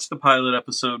did watch the pilot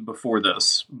episode before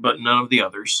this, but none of the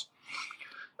others.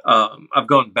 I've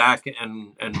gone back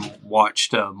and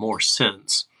watched more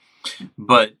since.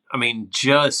 But, I mean,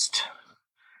 just...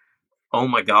 oh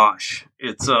my gosh.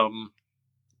 It's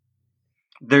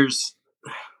there's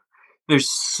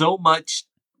so much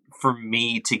for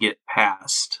me to get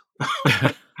past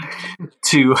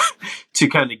to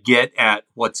kind of get at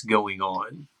what's going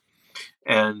on.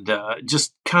 And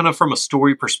just kind of from a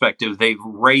story perspective, they've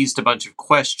raised a bunch of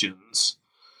questions,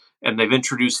 and they've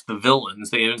introduced the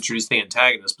villains, they've introduced the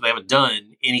antagonists, but they haven't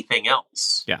done anything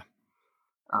else. Yeah.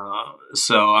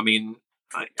 So I mean,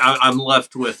 I'm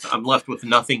left with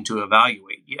nothing to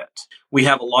evaluate yet. We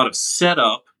have a lot of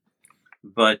setup,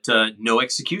 but no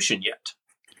execution yet.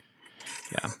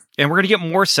 Yeah, and we're going to get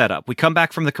more setup. We come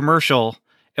back from the commercial,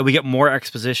 and we get more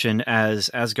exposition as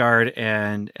Asgard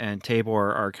and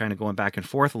Tabor are kind of going back and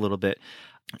forth a little bit.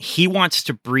 He wants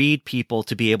to breed people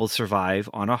to be able to survive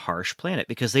on a harsh planet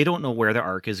because they don't know where the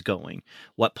Ark is going,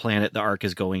 what planet the Ark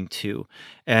is going to.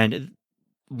 And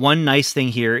one nice thing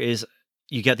here is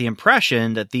you get the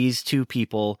impression that these two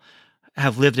people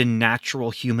have lived a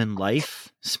natural human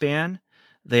life span.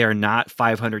 They are not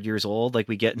 500 years old like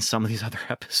we get in some of these other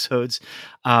episodes.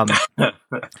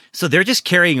 So they're just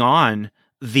carrying on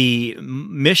the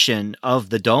mission of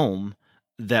the dome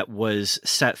that was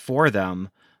set for them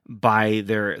by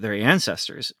their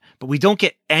ancestors. But we don't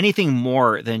get anything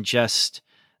more than just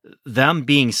them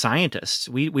being scientists.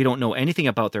 We don't know anything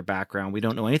about their background. We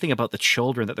don't know anything about the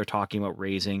children that they're talking about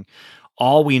raising.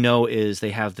 All we know is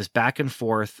they have this back and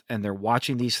forth, and they're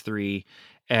watching these three,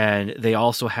 and they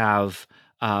also have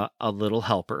a little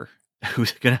helper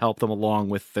who's going to help them along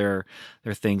with their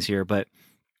things here. But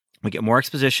we get more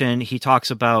exposition. He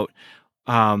talks about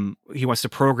he wants to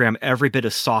program every bit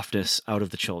of softness out of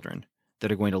the children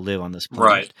that are going to live on this planet.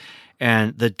 Right.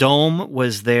 And the dome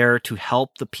was there to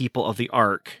help the people of the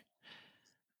Ark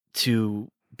to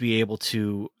be able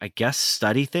to, I guess,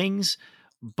 study things.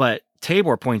 But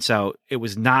Tabor points out it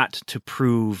was not to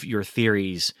prove your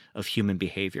theories of human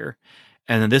behavior.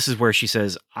 And then this is where she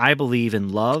says, I believe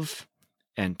in love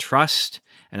and trust,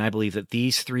 and I believe that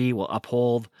these three will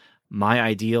uphold my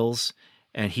ideals.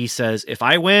 And he says, if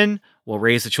I win, we'll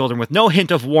raise the children with no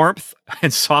hint of warmth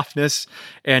and softness.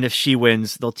 And if she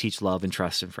wins, they'll teach love and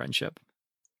trust and friendship.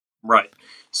 Right.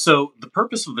 So the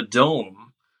purpose of the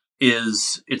dome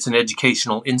is it's an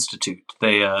educational institute.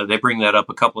 They bring that up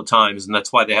a couple of times, and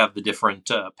that's why they have the different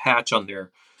patch on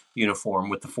their uniform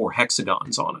with the 4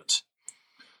 hexagons on it.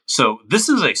 So this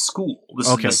is a school.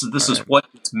 This is what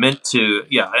it's meant to.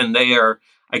 Yeah, and they are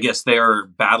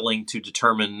battling to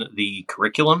determine the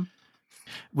curriculum.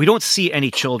 We don't see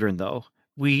any children, though.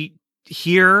 We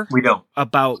don't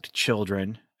about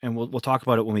children, and we'll talk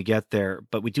about it when we get there.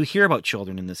 But we do hear about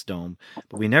children in this dome,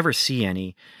 but we never see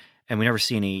any, and we never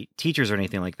see any teachers or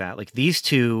anything like that. Like these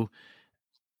two,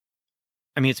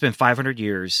 I mean, it's been 500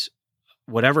 years.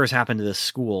 Whatever has happened to this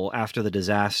school after the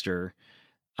disaster,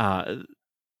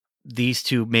 these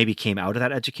two maybe came out of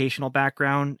that educational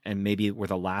background and maybe were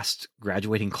the last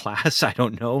graduating class. I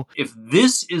don't know. If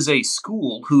this is a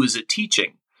school, who is it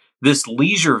teaching? This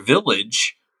leisure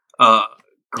village,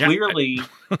 clearly,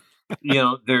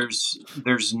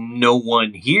 there's no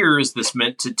one here. Is this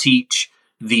meant to teach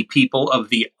the people of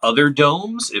the other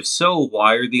domes? If so,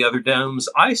 why are the other domes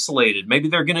isolated? Maybe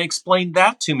they're going to explain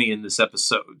that to me in this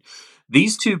episode.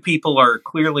 These two people are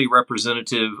clearly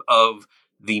representative of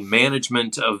the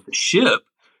management of the ship.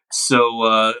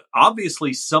 So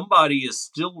obviously somebody is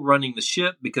still running the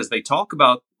ship because they talk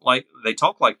like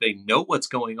they know what's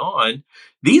going on.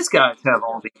 These guys have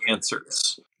all the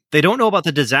answers. They don't know about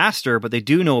the disaster, but they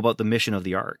do know about the mission of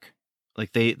the Ark.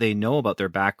 Like they know about their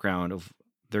background of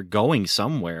they're going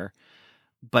somewhere,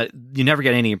 but you never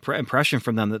get any impression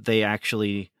from them that they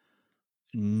actually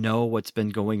know what's been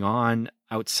going on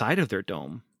outside of their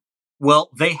dome.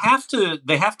 Well, they have to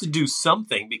do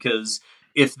something, because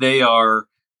if they are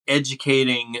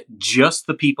educating just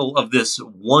the people of this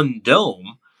one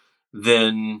dome,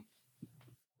 then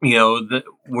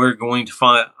we're going to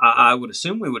find. I would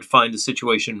assume we would find a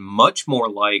situation much more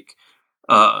like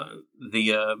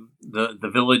the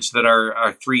village that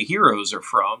our 3 heroes are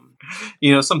from.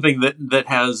 Something that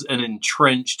has an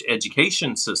entrenched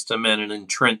education system and an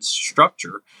entrenched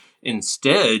structure.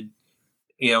 Instead,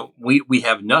 we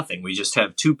have nothing. We just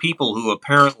have 2 people who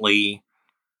apparently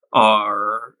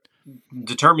are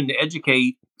determined to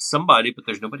educate somebody, but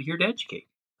there's nobody here to educate.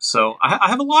 So I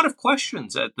have a lot of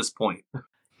questions at this point.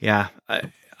 Yeah,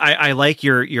 I like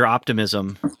your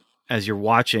optimism as you're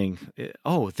watching.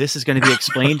 Oh, this is going to be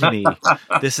explained to me.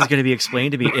 This is going to be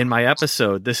explained to me in my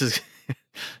episode. This is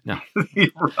no,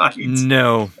 right?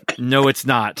 No, it's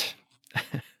not.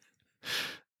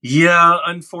 Yeah,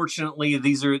 unfortunately,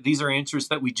 these are answers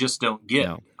that we just don't get.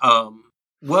 No.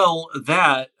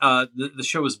 The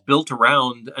show is built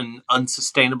around an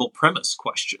unsustainable premise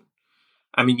question.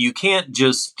 I mean, you can't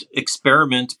just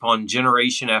experiment upon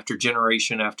generation after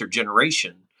generation after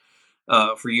generation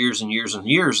for years and years and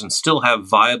years and still have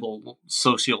viable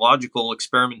sociological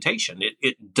experimentation.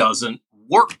 It doesn't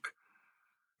work,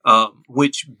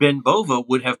 which Ben Bova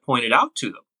would have pointed out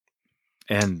to them.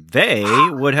 And they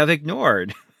would have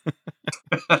ignored.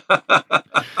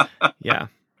 Yeah.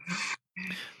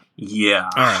 Yeah.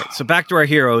 All right. So back to our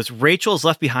heroes. Rachel's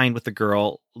left behind with the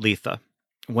girl, Letha,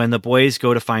 when the boys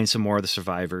go to find some more of the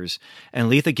survivors. And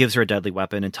Letha gives her a deadly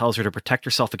weapon and tells her to protect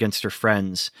herself against her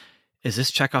friends. Is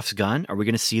this Chekhov's gun? Are we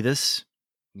going to see this?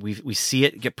 We see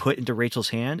it get put into Rachel's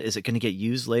hand. Is it going to get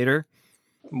used later?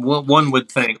 Well, one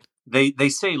would think. They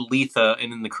say Letha,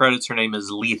 and in the credits her name is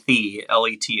Lethe,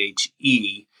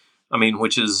 Lethe. I mean,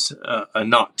 which is a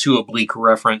not too oblique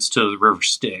reference to the river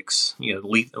Styx.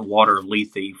 Water of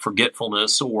Lethe,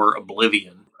 forgetfulness or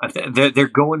oblivion. They're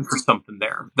going for something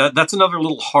there. That's another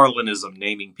little Harlanism,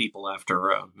 naming people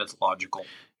after mythological.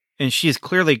 And she is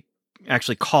clearly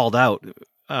actually called out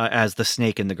as the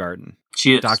snake in the garden.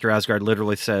 She is. Dr. Asgard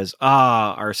literally says,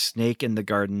 our snake in the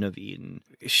Garden of Eden.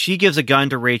 She gives a gun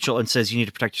to Rachel and says, you need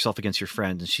to protect yourself against your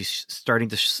friends. And she's starting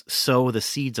to sow the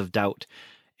seeds of doubt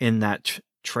in that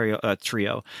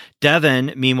trio.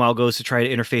 Devin, meanwhile, goes to try to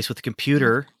interface with the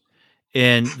computer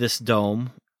in this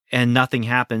dome, and nothing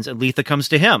happens. And Letha comes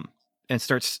to him and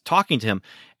starts talking to him.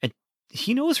 And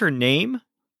he knows her name,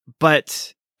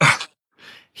 but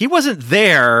he wasn't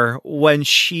there when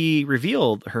she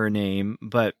revealed her name,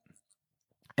 but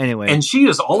anyway. And she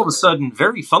is all of a sudden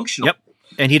very functional. Yep.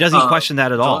 And he doesn't question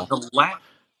that at all.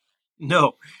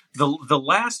 No, the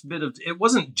last bit of it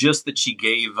wasn't just that she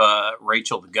gave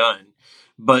Rachel the gun,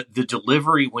 but the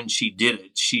delivery when she did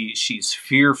it. She's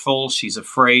fearful. She's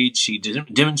afraid. She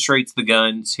demonstrates the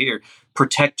guns here.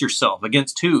 Protect yourself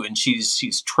against who? And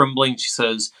she's trembling. She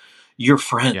says, "Your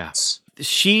friends." Yeah.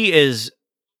 She is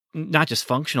not just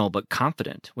functional, but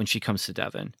confident when she comes to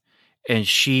Devin, and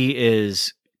she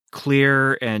is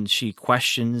clear, and she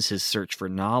questions his search for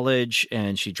knowledge,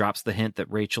 and she drops the hint that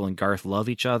Rachel and Garth love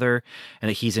each other and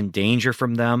that he's in danger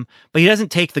from them, but he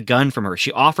doesn't take the gun from her.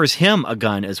 She offers him a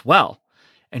gun as well,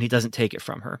 and he doesn't take it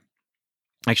from her.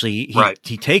 Actually,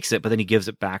 he takes it, but then he gives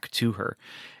it back to her,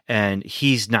 and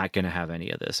he's not going to have any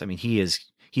of this. I mean, he's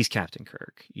Captain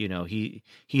Kirk,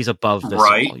 he's above this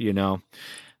all,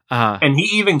 and he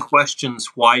even questions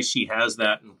why she has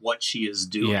that and what she is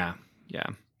doing. Yeah.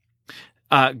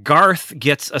 Garth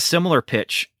gets a similar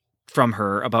pitch from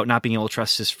her about not being able to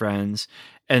trust his friends.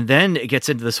 And then it gets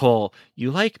into this whole,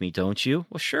 you like me, don't you?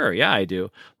 Well, sure. Yeah, I do.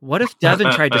 What if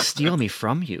Devin tried to steal me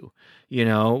from you?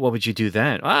 What would you do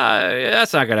then?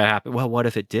 That's not going to happen. Well, what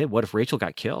if it did? What if Rachel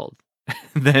got killed?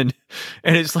 And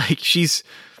it's like, she's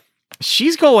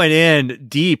going in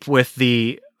deep with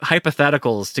the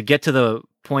hypotheticals to get to the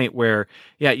point where,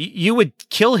 yeah, you would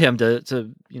kill him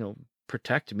to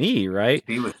protect me, right?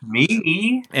 Be with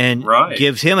me, and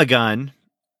gives him a gun,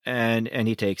 and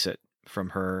he takes it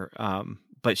from her.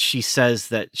 But she says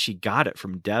that she got it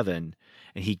from Devin,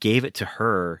 and he gave it to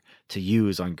her to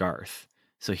use on Garth.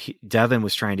 So Devin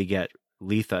was trying to get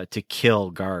Letha to kill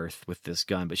Garth with this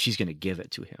gun, but she's going to give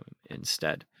it to him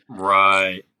instead.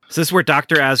 Right. So this is where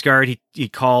Dr. Asgard, he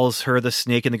calls her the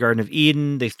snake in the Garden of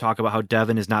Eden. They talk about how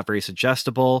Devin is not very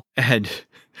suggestible, and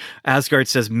Asgard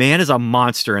says, man is a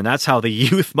monster, and that's how the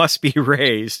youth must be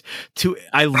raised.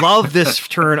 I love this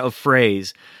turn of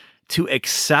phrase, to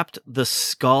accept the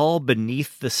skull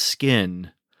beneath the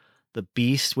skin, the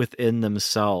beast within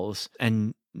themselves,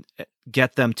 and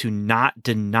get them to not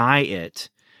deny it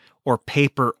or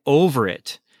paper over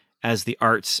it, as the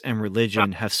arts and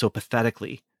religion have so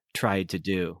pathetically tried to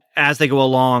do. As they go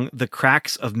along, the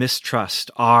cracks of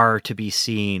mistrust are to be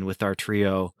seen with our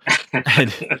trio.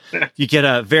 And you get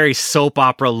a very soap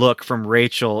opera look from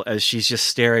Rachel as she's just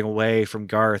staring away from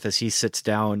Garth as he sits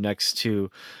down next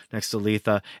to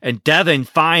Letha. And Devin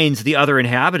finds the other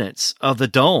inhabitants of the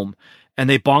dome, and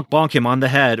they bonk him on the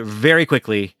head very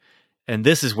quickly. And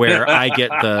this is where I get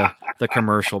the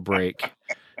commercial break.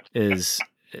 Is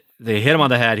they hit him on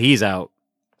the head, he's out.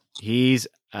 He's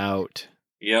out.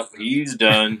 Yep, he's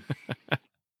done.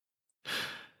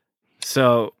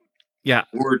 So, yeah.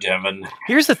 Poor Devin.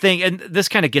 Here's the thing, and this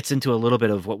kind of gets into a little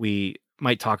bit of what we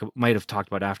might have talked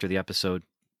about after the episode,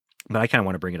 but I kind of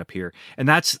want to bring it up here. And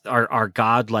that's our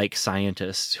godlike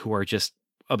scientists who are just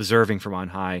observing from on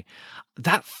high.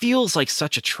 That feels like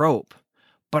such a trope,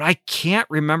 but I can't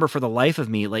remember for the life of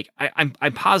me. Like I'm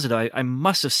positive I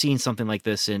must have seen something like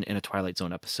this in a Twilight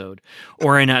Zone episode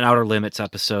or in an Outer Limits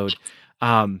episode.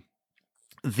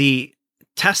 The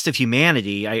test of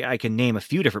humanity, I can name a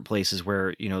few different places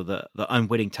where, the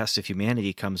unwitting test of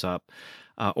humanity comes up,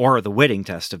 or the witting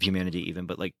test of humanity even,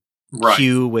 but like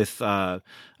Q with Encounter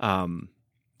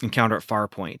at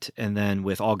Farpoint, and then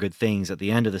with All Good Things at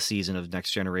the end of the season of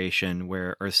Next Generation,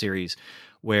 or series,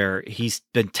 where he's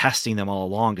been testing them all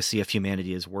along to see if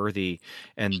humanity is worthy,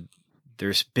 and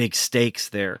there's big stakes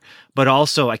there. But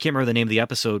also, I can't remember the name of the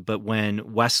episode, but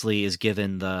when Wesley is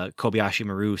given the Kobayashi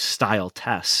Maru style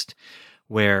test,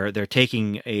 where they're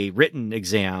taking a written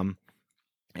exam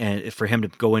and for him to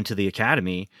go into the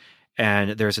academy,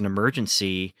 and there's an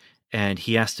emergency, and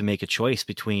he has to make a choice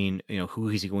between, who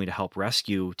is he going to help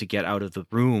rescue to get out of the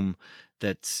room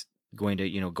that's going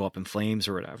to, go up in flames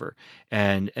or whatever.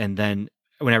 And then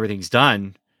when everything's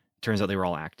done, turns out they were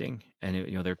all acting, and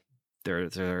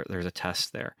there's a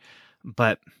test there.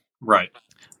 But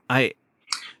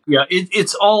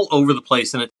it's all over the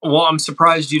place, and I'm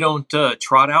surprised you don't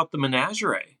trot out the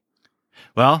menagerie.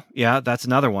 Well, yeah, that's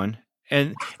another one,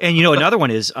 and another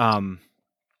one is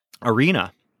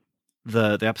Arena,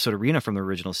 the episode Arena from the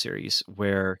original series,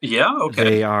 where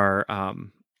they are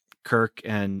Kirk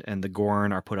and the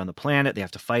Gorn are put on the planet. They have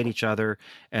to fight each other,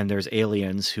 and there's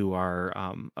aliens who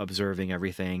are observing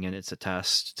everything, and it's a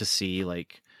test to see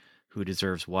like who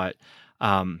deserves what.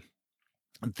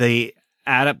 They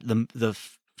add up the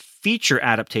feature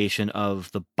adaptation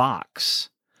of The Box,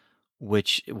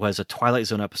 which was a Twilight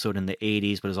Zone episode in the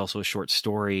 80s, but is also a short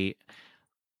story.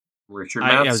 Richard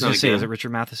Matheson. I was going to say, is it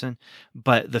Richard Matheson?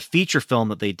 But the feature film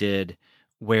that they did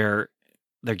where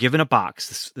they're given a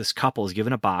box. This couple is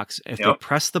given a box. If they Yep.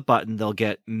 press the button, they'll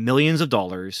get millions of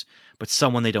dollars, but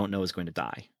someone they don't know is going to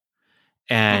die.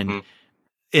 And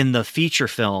in the feature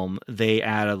film, they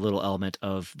add a little element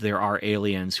of there are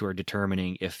aliens who are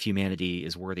determining if humanity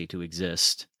is worthy to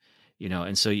exist,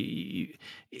 and so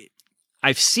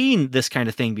I've seen this kind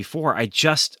of thing before. I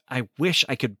wish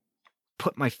I could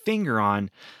put my finger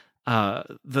on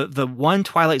the one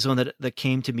Twilight Zone that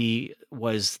came to me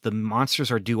was The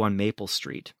Monsters Are Due on Maple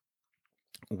Street,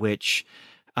 which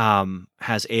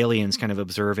has aliens kind of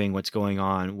observing what's going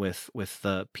on with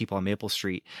the people on Maple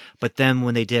Street. But then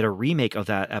when they did a remake of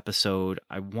that episode,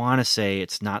 I want to say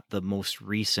it's not the most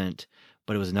recent,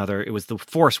 but it was the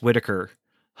Forrest Whitaker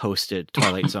hosted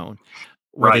Twilight Zone,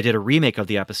 where they did a remake of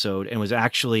the episode, and it was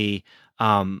actually,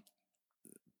 so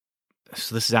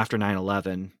this is after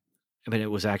 9/11. I mean,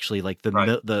 it was actually like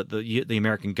the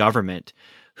American government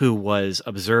who was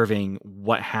observing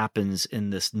what happens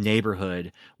in this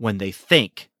neighborhood when they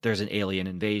think there's an alien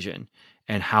invasion,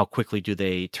 and how quickly do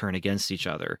they turn against each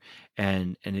other.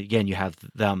 And again, you have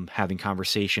them having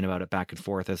conversation about it back and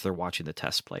forth as they're watching the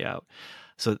tests play out.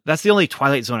 So that's the only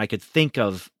Twilight Zone I could think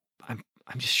of.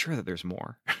 I'm just sure that there's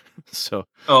more. So,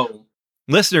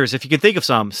 listeners, if you can think of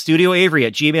some,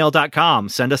 studioavery@gmail.com,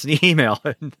 send us an email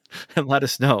and let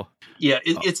us know. Yeah,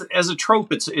 it's as a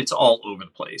trope, it's all over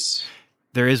the place.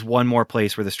 There is one more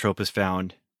place where this trope is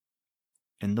found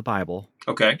in the Bible.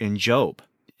 Okay. In Job.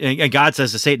 And God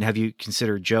says to Satan, have you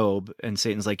considered Job? And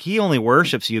Satan's like, he only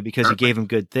worships you because you gave him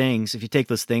good things. If you take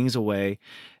those things away.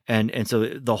 And so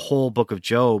the whole book of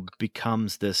Job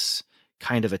becomes this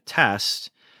kind of a test.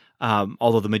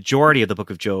 Although the majority of the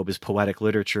book of Job is poetic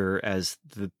literature, as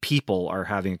the people are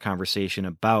having a conversation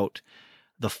about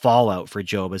the fallout for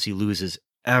Job as he loses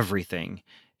everything,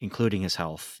 including his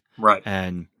health. Right.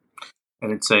 And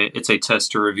it's a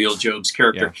test to reveal Job's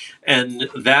character. Yeah. And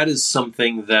that is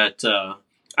something that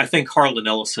I think Harlan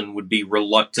Ellison would be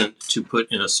reluctant to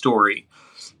put in a story,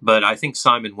 but I think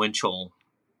Simon Winchell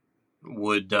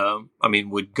would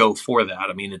go for that.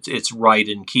 I mean, it's right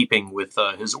in keeping with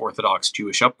his Orthodox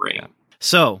Jewish upbringing. Yeah.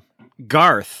 So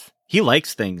Garth, he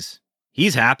likes things.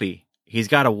 He's happy. He's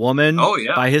got a woman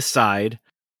by his side.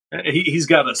 He's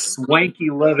got a swanky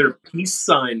leather peace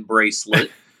sign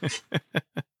bracelet.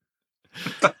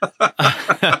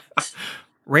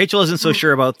 Rachel isn't so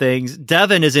sure about things.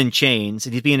 Devin is in chains,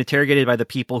 and he's being interrogated by the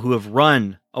people who have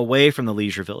run away from the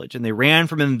leisure village, and they ran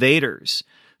from invaders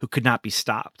who could not be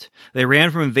stopped. They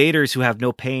ran from invaders who have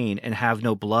no pain and have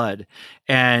no blood,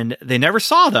 and they never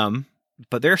saw them,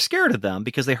 but they're scared of them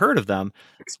because they heard of them.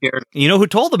 Scared. You know who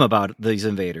told them about these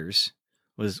invaders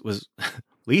was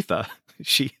Letha.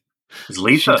 She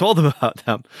told them about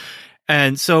them.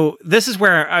 And so this is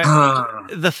where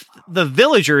the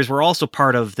villagers were also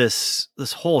part of this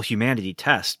whole humanity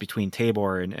test between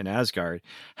Tabor and Asgard.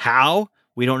 How?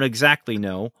 We don't exactly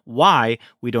know. Why?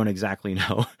 We don't exactly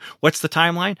know. What's the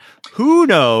timeline? Who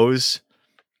knows?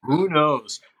 Who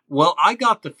knows? Well, I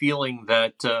got the feeling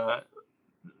that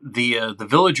the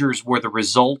villagers were the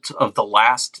result of the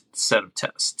last set of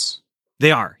tests.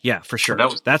 They are, yeah, for sure.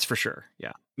 That's for sure,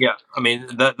 yeah. Yeah, I mean,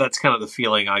 that's kind of the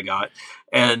feeling I got.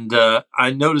 And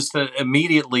I noticed that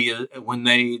immediately when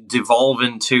they devolve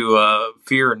into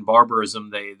fear and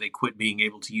barbarism, they quit being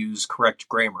able to use correct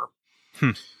grammar.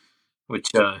 Which,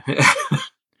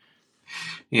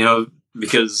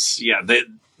 because,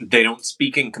 they don't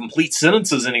speak in complete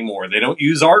sentences anymore. They don't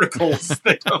use articles.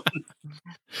 They don't.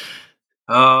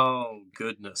 Oh,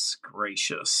 goodness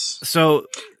gracious. So,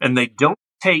 and they don't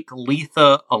take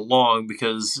Letha along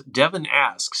because Devin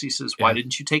asks, he says, why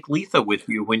didn't you take Letha with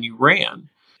you when you ran?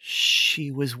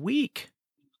 She was weak.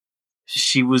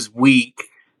 She was weak.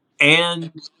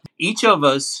 And each of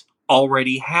us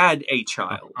already had a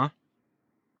child. Uh-huh.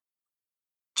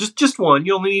 Just one.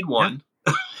 You only need one.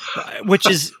 Yeah. Which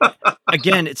is,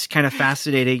 again, it's kind of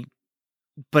fascinating.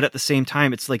 But at the same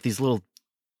time, it's like these little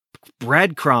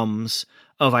breadcrumbs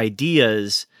of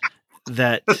ideas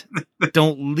that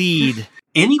don't lead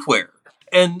anywhere.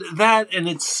 And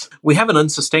we have an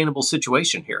unsustainable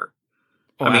situation here.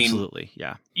 Oh, I mean, absolutely.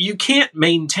 Yeah. You can't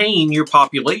maintain your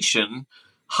population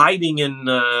hiding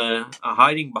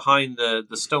behind the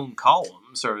stone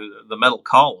columns or the metal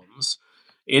columns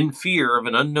in fear of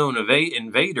an unknown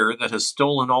invader that has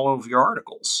stolen all of your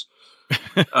articles.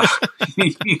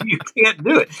 You can't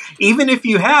do it. Even if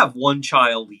you have one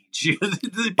child each,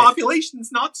 the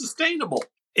population's not sustainable.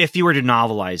 If you were to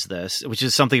novelize this, which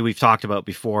is something we've talked about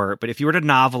before, but if you were to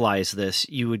novelize this,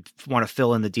 you would want to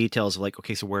fill in the details of like,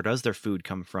 okay, so where does their food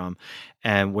come from?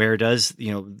 And where does,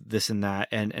 this and that?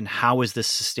 And how has this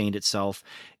sustained itself?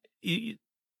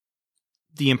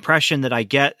 the impression that I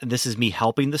get, and this is me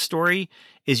helping the story,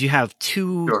 is you have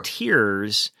two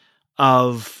tiers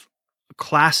of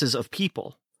classes of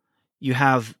people. You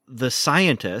have the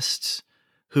scientists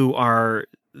who are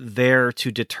there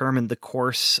to determine the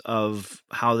course of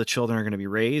how the children are going to be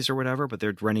raised or whatever, but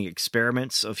they're running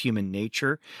experiments of human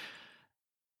nature.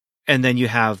 And then you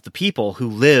have the people who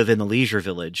live in the leisure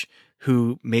village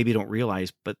who maybe don't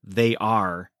realize, but they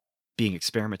are being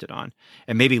experimented on.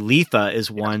 And maybe Letha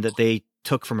is one that they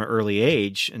took from an early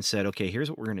age and said, okay, here's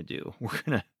what we're going to do.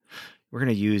 We're going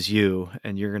to use you,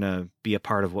 and you're going to be a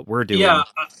part of what we're doing. Yeah,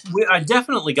 I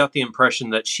definitely got the impression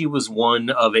that she was one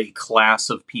of a class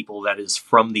of people that is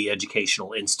from the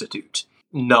Educational Institute,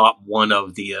 not one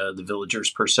of the villagers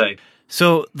per se.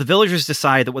 So the villagers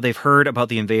decide that what they've heard about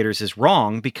the invaders is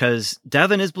wrong because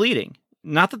Devon is bleeding.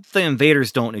 Not that the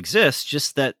invaders don't exist,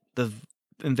 just that the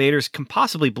invaders can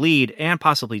possibly bleed and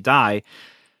possibly die,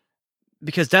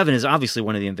 because Devon is obviously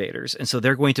one of the invaders. And so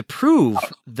they're going to prove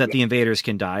that the invaders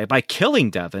can die by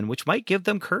killing Devon, which might give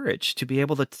them courage to be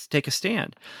able to take a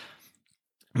stand.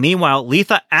 Meanwhile,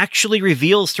 Letha actually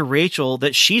reveals to Rachel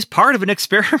that she's part of an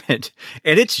experiment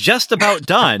and it's just about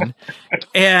done.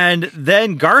 And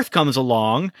then Garth comes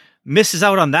along, misses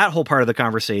out on that whole part of the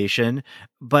conversation,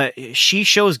 but she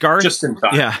shows Garth just in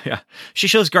time. Yeah. She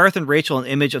shows Garth and Rachel an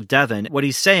image of Devon. What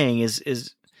he's saying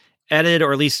is edited,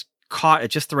 or at least caught at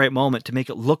just the right moment, to make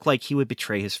it look like he would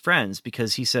betray his friends,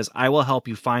 because he says, I will help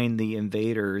you find the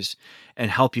invaders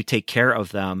and help you take care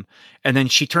of them. And then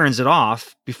she turns it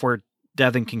off before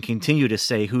Devon can continue to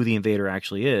say who the invader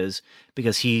actually is,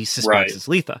 because he suspects it's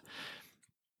Letha.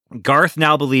 Garth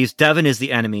now believes Devon is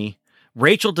the enemy.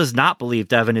 Rachel does not believe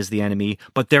Devon is the enemy,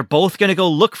 but they're both going to go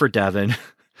look for Devon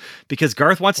because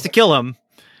Garth wants to kill him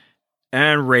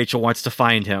and Rachel wants to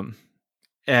find him.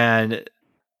 And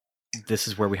this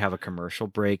is where we have a commercial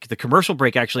break. The commercial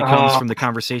break actually comes from the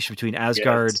conversation between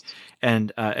Asgard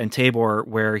and Tabor,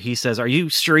 where he says, are you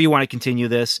sure you want to continue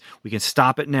this? We can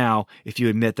stop it now if you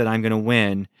admit that I'm going to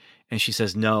win. And she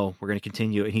says, no, we're going to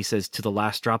continue. And he says, to the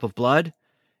last drop of blood?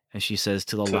 And she says,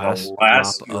 to the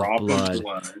last drop of blood.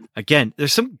 Again,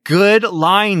 there's some good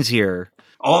lines here.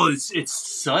 Oh, it's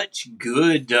such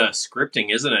good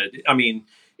scripting, isn't it? I mean,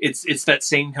 it's that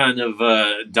same kind of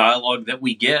dialogue that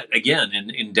we get again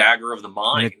in Dagger of the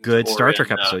Mind, in a good Star Trek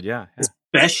episode, yeah,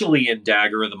 especially in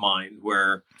Dagger of the Mind,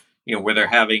 where they're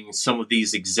having some of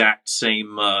these exact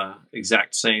same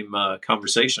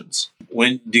conversations.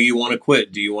 When do you want to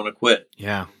quit? Do you want to quit?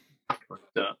 Yeah, but,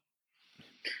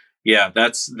 yeah,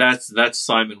 that's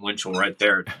Simon Winchell right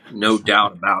there, no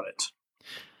doubt about it.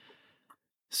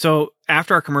 So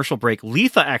after our commercial break,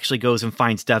 Letha actually goes and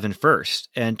finds Devon first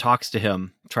and talks to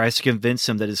him, tries to convince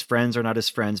him that his friends are not his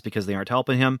friends because they aren't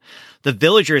helping him. The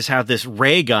villagers have this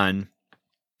ray gun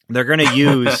they're going to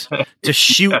use to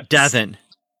shoot Devon.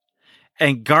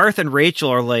 And Garth and Rachel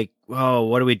are like, oh,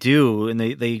 what do we do? And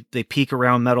they peek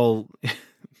around metal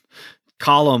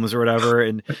columns or whatever.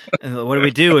 And what do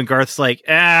we do? And Garth's like,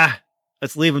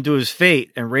 let's leave him to his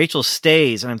fate. And Rachel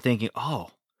stays. And I'm thinking,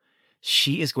 oh,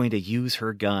 she is going to use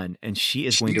her gun and she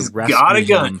is going to rescue got a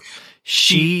gun. him.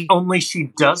 She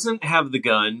doesn't have the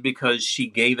gun because she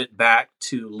gave it back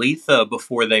to Letha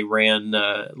before they ran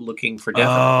looking for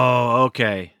Devon. Oh,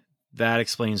 okay. That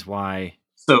explains why.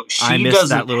 So she missed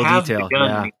doesn't that little have detail. the gun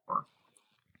Yeah. anymore.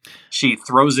 She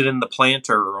throws it in the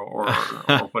planter or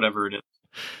whatever it is.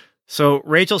 So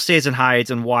Rachel stays and hides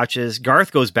and watches.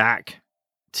 Garth goes back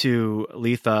to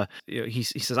Letha. He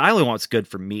says, I only want what's good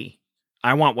for me.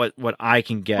 I want what I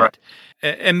can get. Right.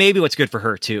 And maybe what's good for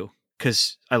her too,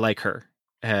 because I like her.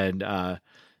 And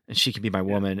she can be my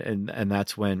woman. And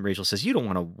that's when Rachel says, you don't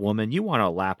want a woman, you want a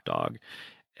lapdog.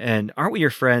 And aren't we your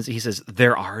friends? He says,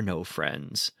 there are no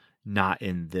friends, not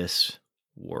in this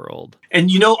world.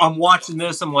 And I'm watching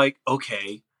this. I'm like,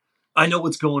 okay, I know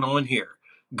what's going on here.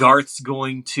 Garth's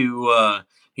going to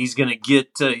he's going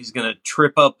to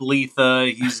trip up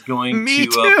Letha. He's going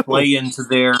to play into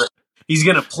their. He's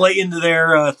going to play into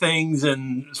their things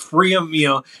and free them,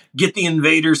 get the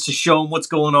invaders to show them what's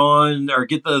going on, or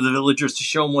get the villagers to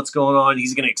show them what's going on.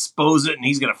 He's going to expose it, and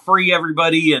he's going to free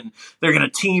everybody, and they're going to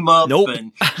team up. Nope.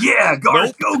 And yeah,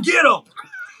 Garth, go get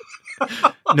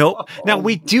them. Nope. Now,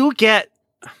 we do get...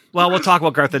 Well, we'll talk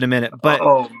about Garth in a minute, but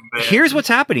here's what's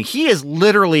happening. He is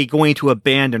literally going to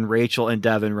abandon Rachel and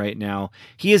Devon right now.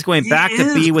 He is going back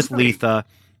to be with Letha.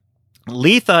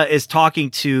 Letha is talking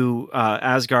to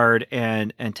Asgard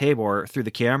and Tabor through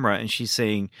the camera, and she's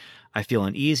saying, I feel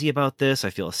uneasy about this. I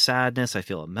feel a sadness. I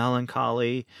feel a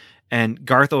melancholy. And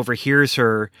Garth overhears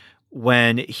her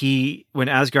when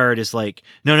Asgard is like,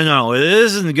 no,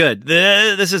 this isn't good.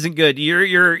 This isn't good.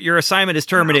 Your assignment is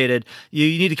terminated.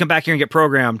 You need to come back here and get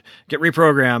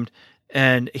reprogrammed.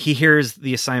 And he hears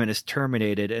the assignment is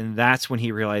terminated, and that's when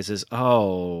he realizes,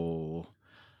 oh,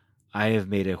 I have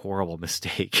made a horrible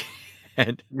mistake.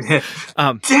 And dang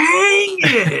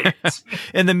it!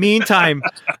 In the meantime,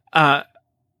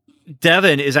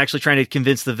 Devin is actually trying to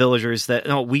convince the villagers that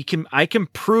I can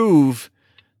prove,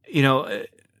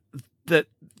 that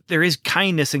there is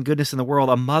kindness and goodness in the world.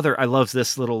 A mother, I love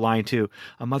this little line too.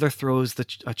 A mother throws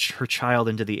her child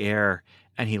into the air,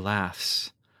 and he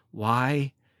laughs.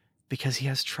 Why? Because he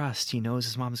has trust. He knows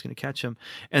his mom is going to catch him.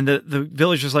 And the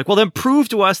villager's like, well, then prove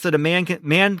to us that a man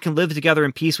can live together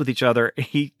in peace with each other.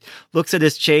 He looks at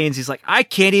his chains. He's like, I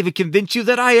can't even convince you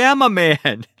that I am a man.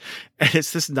 And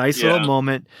it's this nice little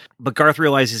moment. But Garth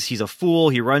realizes he's a fool.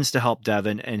 He runs to help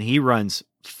Devin, and he runs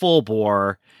full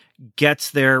bore, gets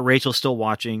there. Rachel's still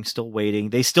watching, still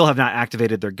waiting. They still have not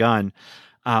activated their gun.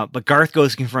 But Garth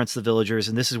goes and confronts the villagers,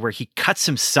 and this is where he cuts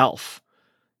himself,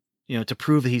 to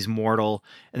prove that he's mortal.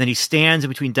 And then he stands in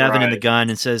between Devin and the gun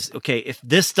and says, okay, if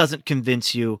this doesn't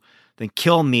convince you, then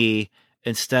kill me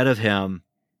instead of him.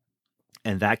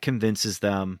 And that convinces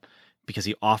them because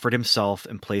he offered himself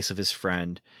in place of his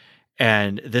friend.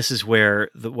 And this is where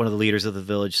one of the leaders of the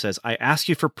village says, I ask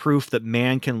you for proof that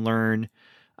man can learn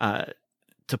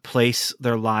to place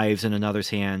their lives in another's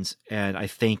hands. And I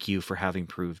thank you for having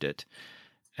proved it.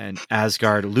 And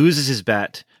Asgard loses his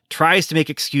bet, tries to make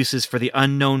excuses for the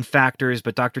unknown factors,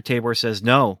 but Dr. Tabor says,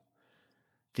 no,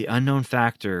 the unknown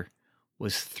factor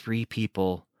was 3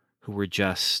 people who were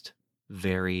just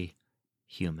very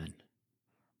human.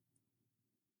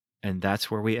 And that's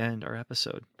where we end our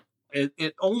episode.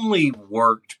 It only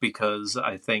worked because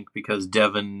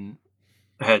Devin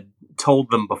had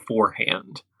told them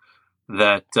beforehand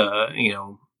that,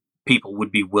 people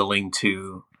would be willing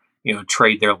to,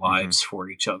 trade their lives for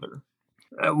each other.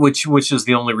 Which is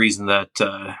the only reason that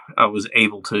I was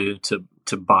able to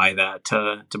buy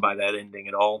that ending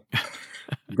at all.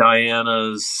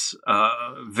 Diana's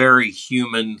very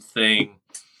human thing.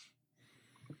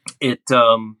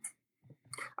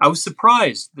 I was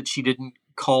surprised that she didn't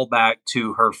call back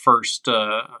to her first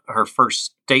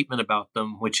statement about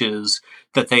them, which is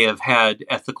that they have had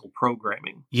ethical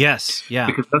programming. Yes, yeah,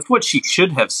 because that's what she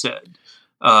should have said.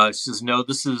 She says, no,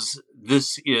 this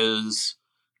is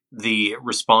the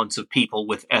response of people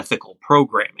with ethical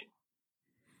programming.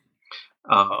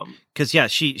 Because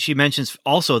she mentions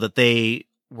also that they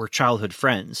were childhood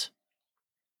friends,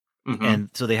 and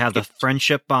so they have the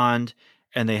friendship bond,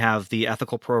 and they have the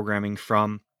ethical programming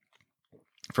from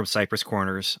Cypress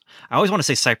Corners. I always want to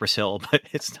say Cypress Hill, but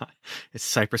it's not. It's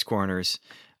Cypress Corners.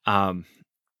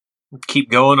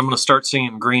 Keep going. I'm going to start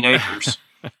singing Green Acres.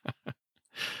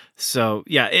 So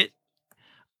yeah,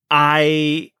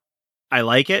 I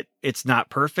like it. It's not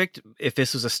perfect. If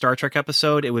this was a Star Trek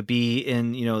episode, it would be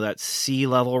in, that sea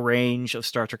level range of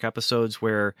Star Trek episodes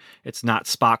where it's not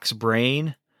Spock's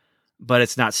brain, but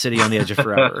it's not City on the Edge of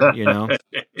Forever,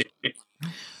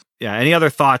 Yeah. Any other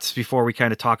thoughts before we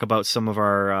kind of talk about some of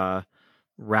our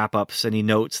wrap ups? Any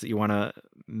notes that you want to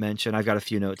mention? I've got a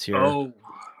few notes here. Oh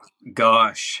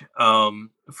gosh.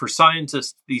 For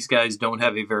scientists, these guys don't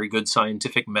have a very good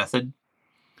scientific method.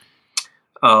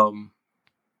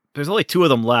 There's only 2 of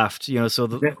them left, so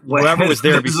whoever was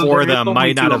there before them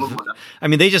might not have. I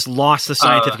mean, they just lost the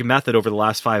scientific method over the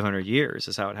last 500 years.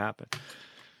 Is how it happened.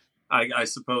 I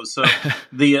suppose so.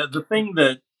 The thing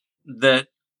that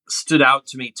stood out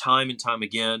to me time and time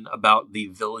again about the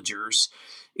villagers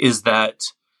is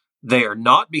that they are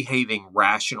not behaving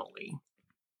rationally,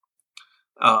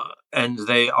 and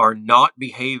they are not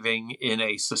behaving in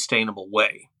a sustainable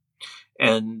way,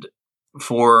 and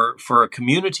for a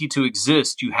community to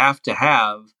exist, you have to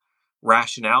have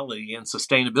rationality and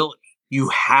sustainability. You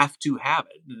have to have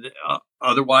it.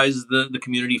 Otherwise, the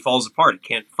community falls apart. It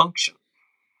can't function.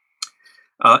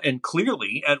 And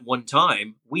clearly, at one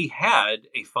time, we had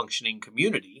a functioning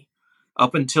community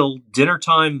up until dinner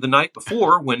time the night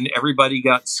before, when everybody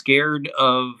got scared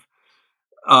of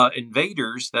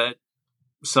invaders that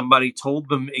somebody told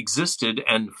them existed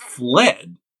and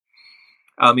fled.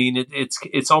 I mean,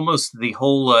 it's almost the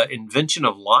whole invention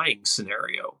of lying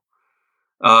scenario.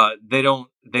 They don't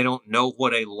know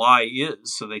what a lie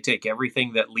is, so they take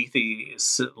everything that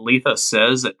Letha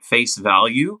says at face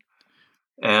value,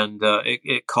 and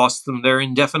it costs them their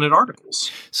indefinite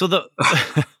articles. So the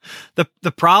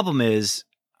problem is,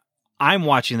 I'm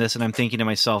watching this and I'm thinking to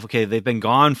myself, okay, they've been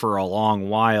gone for a long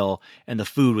while, and the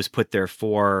food was put there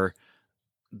for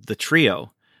the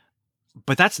trio,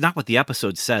 but that's not what the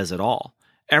episode says at all.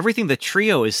 everything the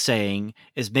trio is saying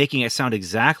is making it sound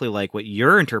exactly like what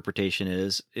your interpretation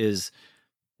is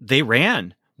they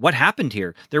ran. What happened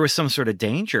here? There was some sort of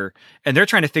danger, and they're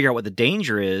trying to figure out what the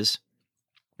danger is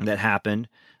that happened.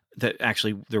 That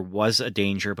actually there was a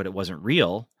danger, but it wasn't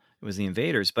real. It was the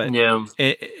invaders. But Yeah.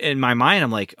 in my mind,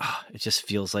 I'm like, oh, it just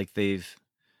feels like this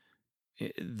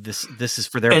is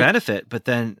for their And- benefit. But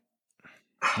then,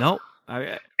 no.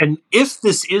 And if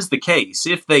this is the case,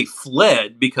 if they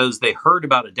fled because they heard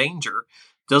about a danger,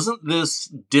 doesn't this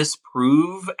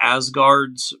disprove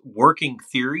Asgard's working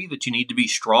theory that you need to be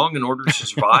strong in order to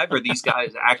survive? Are these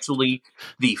guys actually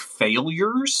the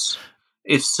failures?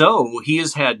 If so, he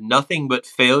has had nothing but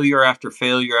failure after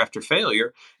failure after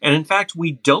failure. And in fact,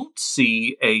 we don't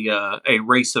see a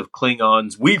race of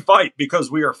Klingons. We fight because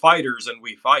we are fighters and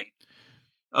we fight.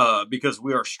 Because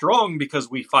we are strong because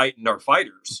we fight and are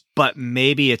fighters. But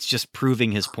maybe it's just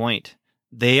proving his point.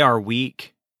 They are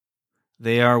weak.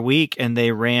 They are weak, and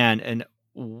they ran, and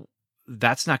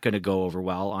that's not going to go over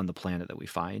well on the planet that we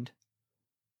find.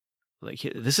 Like,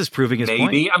 this is proving his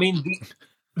point. Maybe. I mean,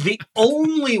 the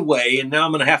only way, and now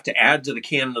I'm going to have to add to the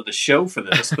canon of the show for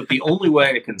this, but the only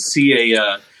way I can see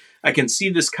I can see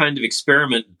this kind of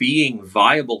experiment being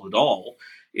viable at all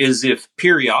is if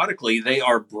periodically they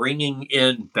are bringing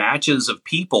in batches of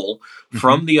people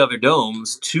from the other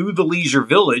domes to the Leisure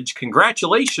Village.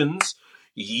 Congratulations,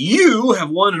 you have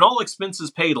won an all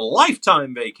expenses paid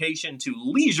lifetime vacation to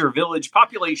Leisure Village,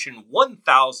 population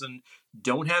 1,000.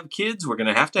 Don't have kids, we're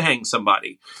going to have to hang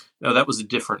somebody. No, that was a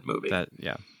different movie.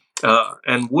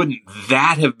 And wouldn't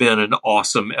that have been an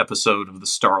awesome episode of the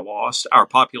Starlost? Our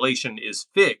population is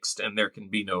fixed and there can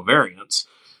be no variance.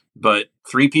 But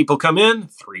 3 people come in,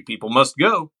 3 people must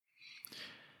go.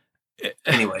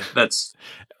 Anyway, that's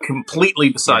completely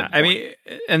beside the point. I mean,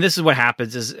 and this is what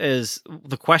happens is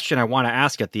the question I want to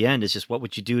ask at the end is just what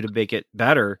would you do to make it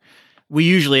better? We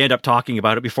usually end up talking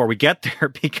about it before we get there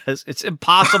because it's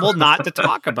impossible not to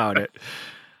talk about it.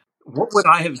 What would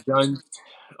I have done?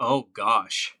 Oh,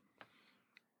 gosh.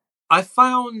 I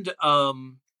found...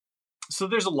 So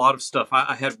there's a lot of stuff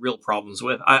I had real problems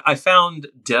with. I found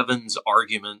Devon's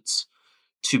arguments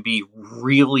to be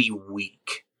really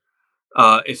weak.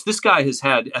 If this guy has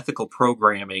had ethical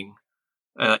programming,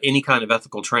 any kind of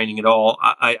ethical training at all,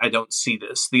 I don't see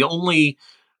this. The only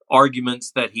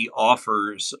arguments that he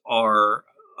offers are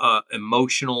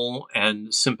emotional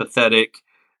and sympathetic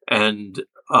and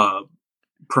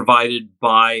provided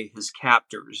by his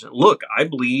captors. Look, I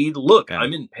bleed. Look,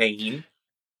 I'm in pain.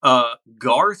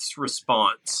 Garth's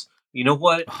response, you know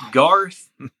what? Garth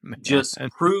just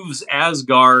proves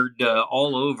Asgard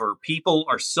all over. People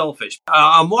are selfish.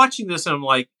 I'm watching this and I'm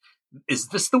like, is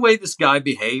this the way this guy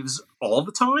behaves all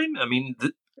the time? I mean,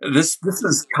 this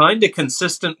is kind of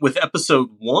consistent with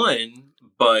episode 1,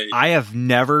 but I have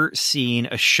never seen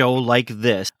a show like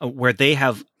this where they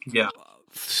have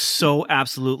so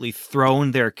absolutely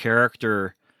thrown their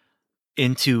character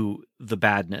into the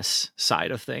badness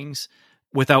side of things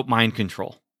without mind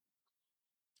control.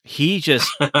 He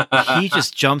just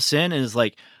jumps in and is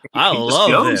like, I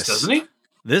love this, doesn't he?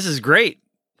 This is great.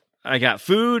 I got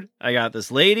food. I got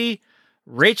this lady.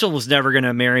 Rachel was never going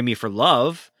to marry me for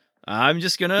love. I'm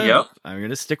just going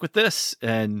to stick with this.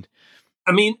 And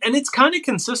I mean, and it's kind of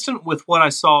consistent with what I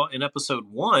saw in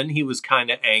episode 1. He was kind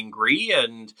of angry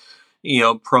and,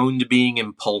 prone to being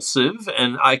impulsive.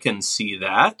 And I can see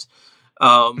that.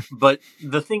 But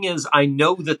the thing is, I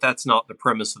know that that's not the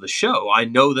premise of the show. I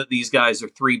know that these guys are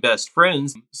 3 best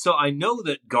friends. So I know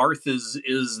that Garth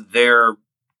is their,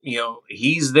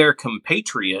 he's their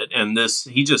compatriot. And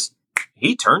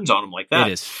he turns on him like that.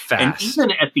 It is fast. And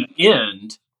even at the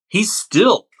end, he's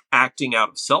still acting out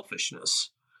of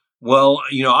selfishness. Well,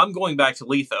 I'm going back to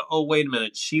Letha. Oh, wait a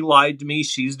minute. She lied to me.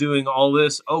 She's doing all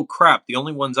this. Oh, crap. The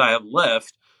only ones I have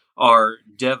left are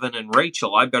Devon and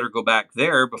Rachel. I better go back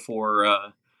there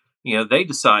before, they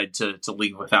decide to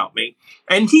leave without me.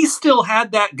 And he still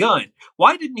had that gun.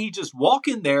 Why didn't he just walk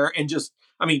in there and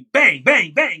bang,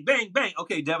 bang, bang, bang, bang.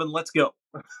 Okay, Devon, let's go.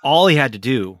 All he had to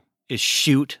do is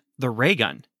shoot the ray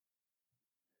gun.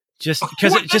 Just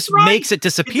because it just makes it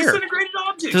disappear. Disintegrated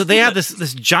objects. So they have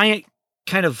this giant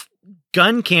kind of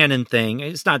gun cannon thing.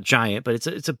 It's not giant, but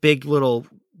it's a big little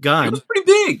gun. It was pretty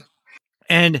big.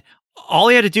 And all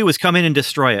he had to do was come in and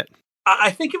destroy it.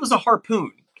 I think it was a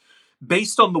harpoon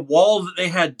based on the wall that they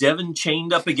had Devon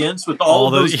chained up against with all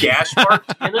those gash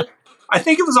marks in it. I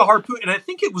think it was a harpoon, and I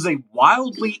think it was a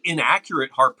wildly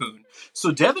inaccurate harpoon.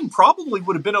 So Devin probably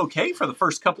would have been okay for the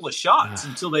first couple of shots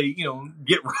until they,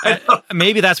 get right up.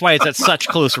 Maybe that's why it's at such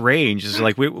close range. Is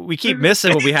like we keep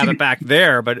missing when we have it back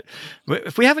there, but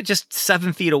if we have it just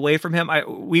 7 feet away from him,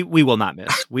 we will not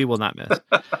miss. We will not miss.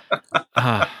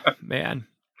 Man.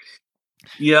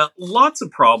 Yeah, lots of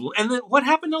problems. And then what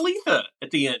happened to Letha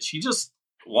at the end? She just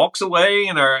walks away,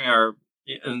 and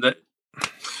that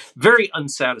very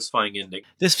unsatisfying ending.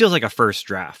 This feels like a first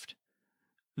draft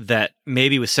that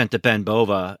maybe was sent to Ben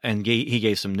Bova, and he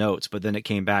gave some notes, but then it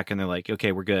came back and they're like,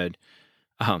 okay, we're good.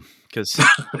 Because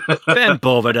Ben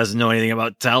Bova doesn't know anything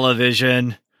about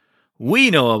television. We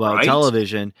know about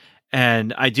television.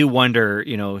 And I do wonder,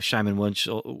 Shimon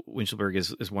Winchelberg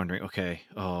is wondering, okay,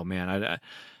 oh man,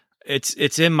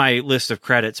 it's in my list of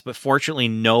credits, but fortunately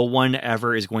no one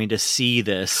ever is going to see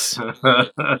this.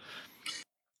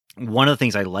 One of the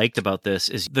things I liked about this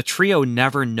is the trio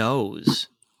never knows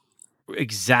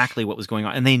exactly what was going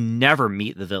on, and they never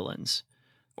meet the villains.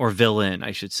 Or villain,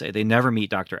 I should say. They never meet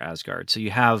Dr. Asgard. So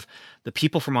you have the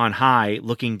people from on high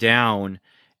looking down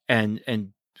and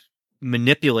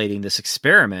manipulating this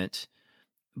experiment,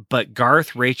 but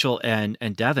Garth, Rachel, and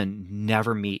Devin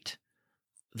never meet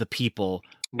the people.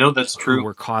 No, that's true. Who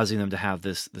were causing them to have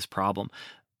this problem.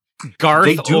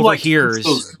 Garth overhears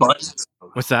those buttons.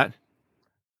 What's that?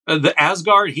 The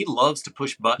Asgard, he loves to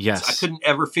push buttons. Yes. I couldn't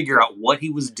ever figure out what he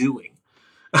was doing.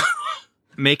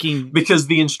 Because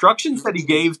the instructions that he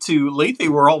gave to Lethe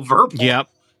were all verbal. Yep.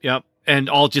 And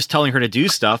all just telling her to do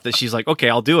stuff that she's like, okay,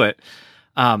 I'll do it.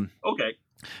 Okay.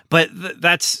 But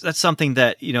that's something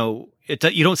that, you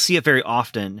don't see it very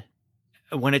often.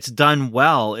 When it's done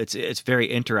well, it's very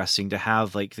interesting to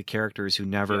have like the characters who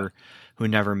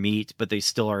never meet, but they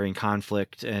still are in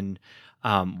conflict. And,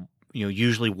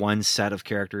 usually one set of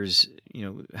characters,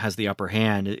 has the upper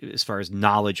hand as far as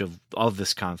knowledge of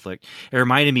this conflict. It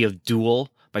reminded me of Duel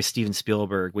by Steven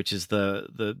Spielberg, which is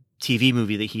the TV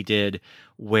movie that he did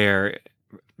where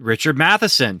Richard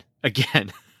Matheson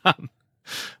again,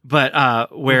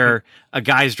 but where a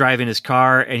guy's driving his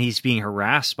car and he's being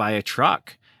harassed by a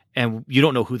truck. And you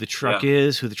don't know who the truck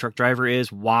is, who the truck driver is,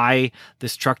 why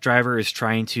this truck driver is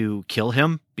trying to kill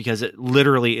him, because it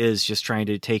literally is just trying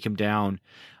to take him down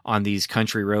on these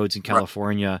country roads in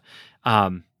California.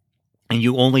 And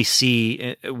you only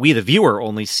see, we the viewer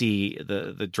only see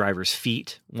the driver's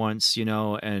feet once,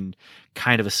 and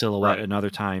kind of a silhouette another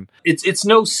time. It's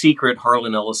no secret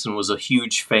Harlan Ellison was a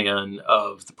huge fan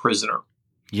of The Prisoner.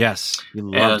 Yes, he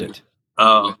loved it.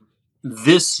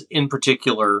 This in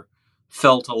particular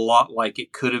felt a lot like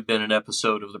it could have been an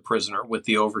episode of The Prisoner with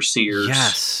the overseers.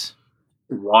 Yes.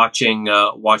 Watching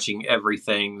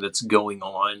everything that's going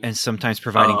on, and sometimes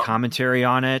providing commentary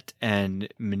on it and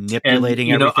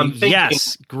manipulating everything.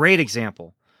 Yes, great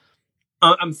example.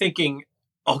 I'm thinking,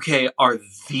 okay, are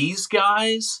these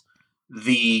guys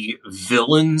the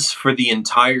villains for the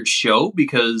entire show?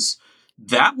 Because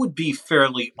that would be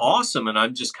fairly awesome. And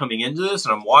I'm just coming into this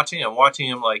and I'm watching.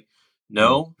 I'm like,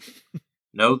 no,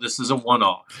 this is a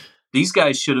one-off. These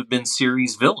guys should have been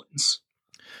series villains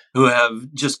who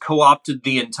have just co-opted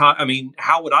the entire... I mean,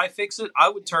 how would I fix it? I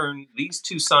would turn these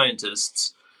two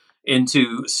scientists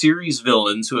into series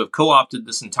villains who have co-opted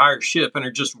this entire ship and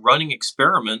are just running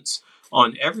experiments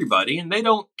on everybody, and they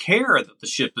don't care that the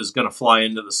ship is going to fly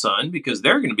into the sun because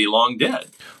they're going to be long dead.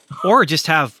 Or just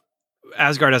have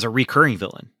Asgard as a recurring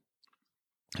villain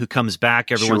who comes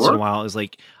back every once in a while, is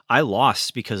like, I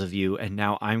lost because of you, and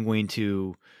now I'm going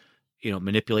to,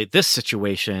 manipulate this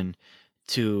situation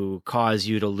to cause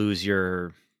you to lose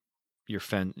your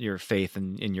faith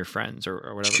in your friends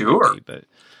or whatever. Sure. But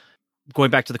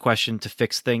going back to the question, to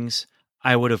fix things,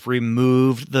 I would have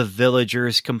removed the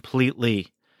villagers completely.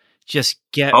 Just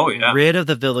get rid of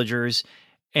the villagers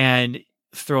and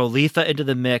throw Letha into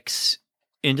the mix,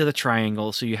 into the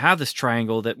triangle. So you have this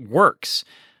triangle that works.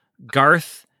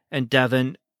 Garth and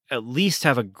Devin at least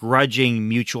have a grudging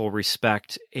mutual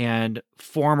respect and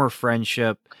former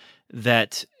friendship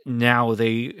that now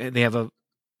they have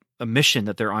a mission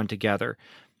that they're on together.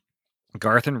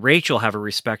 Garth and Rachel have a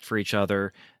respect for each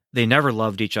other. They never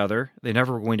loved each other. They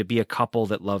never were going to be a couple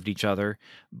that loved each other,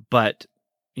 but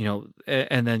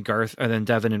and then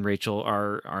Devin and Rachel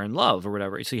are in love or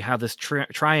whatever. So you have this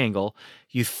triangle.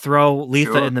 You throw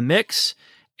Letha in the mix,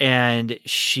 and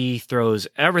she throws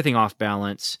everything off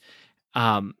balance.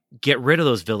 Get rid of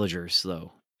those villagers,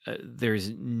 though. There's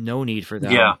no need for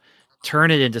them. Yeah.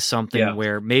 Turn it into something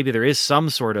where maybe there is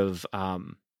some sort of,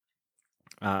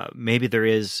 maybe there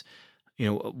is,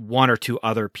 one or two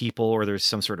other people, or there's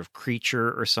some sort of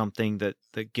creature or something that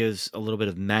gives a little bit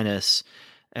of menace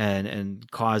and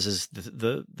causes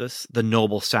the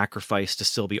noble sacrifice to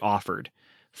still be offered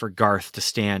for Garth to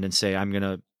stand and say, I'm going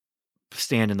to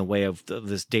stand in the way of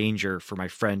this danger for my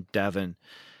friend Devon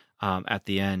at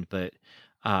the end. But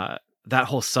that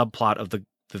whole subplot of the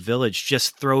village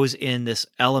just throws in this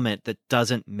element that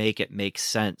doesn't make it make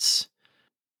sense.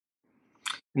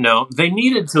 No, they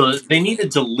needed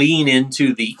to lean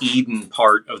into the Eden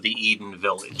part of the Eden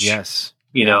village. Yes.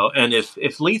 You know, and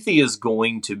if Lethe is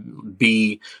going to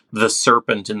be the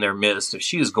serpent in their midst, if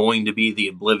she is going to be the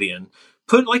Oblivion,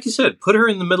 like you said, put her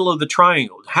in the middle of the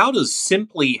triangle. How does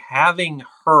simply having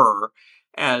her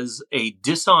as a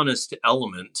dishonest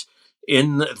element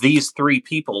in these three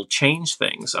people change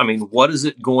things? I mean, what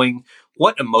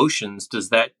emotions does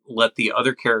that let the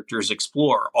other characters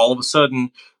explore? All of a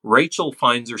sudden, Rachel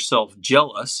finds herself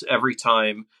jealous every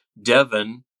time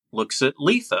Devon looks at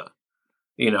Lethe,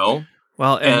 you know?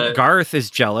 Well, and Garth is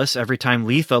jealous every time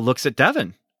Lethe looks at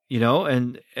Devon,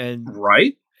 and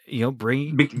right.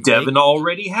 Devon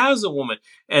already has a woman,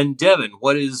 and Devon,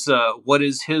 what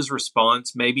is his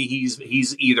response? Maybe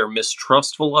he's either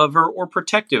mistrustful of her or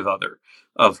protective of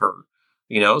her,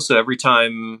 so every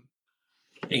time,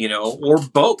 or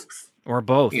both,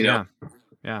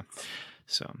 yeah.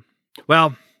 So,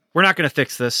 well, we're not going to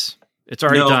fix this. It's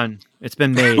already done. It's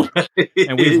been made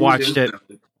and we've watched it.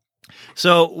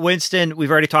 So, Winston,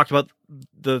 we've already talked about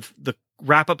the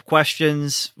wrap-up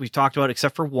questions. We've talked about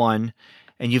except for one,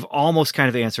 and you've almost kind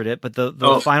of answered it. But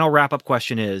the final wrap-up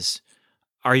question is,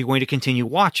 are you going to continue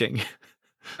watching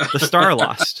the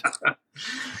Starlost?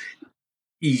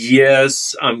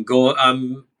 Yes, I'm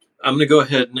going to go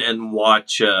ahead and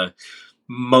watch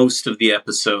most of the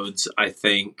episodes, I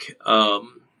think.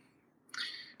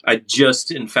 I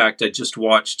just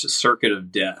watched Circuit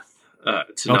of Death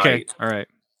tonight. Okay, all right.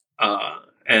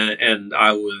 And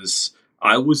I was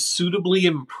suitably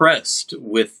impressed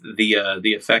with the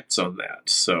effects on that.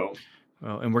 So,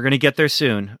 well, and we're going to get there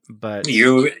soon. But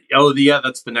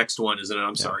that's the next one, isn't it?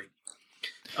 I'm sorry.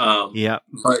 Yeah,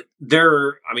 but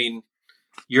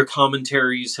your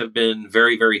commentaries have been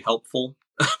very, very helpful.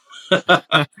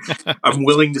 I'm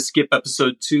willing to skip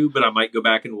episode 2, but I might go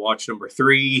back and watch number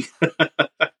 3.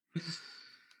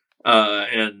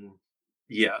 And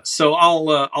yeah, so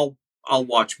I'll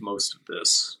watch most of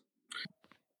this.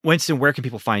 Winston, where can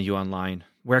people find you online?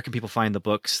 Where can people find the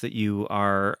books that you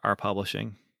are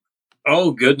publishing?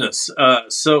 Oh, goodness.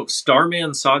 So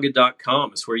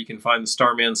StarmanSaga.com is where you can find the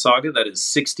Starman Saga. That is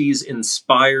 60s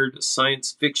inspired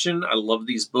science fiction. I love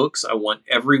these books. I want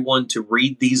everyone to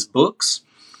read these books.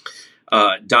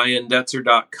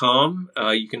 DianeDetzer.com.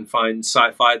 You can find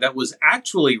sci-fi that was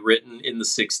actually written in the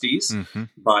 60s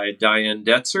by Diane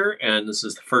Detzer. And this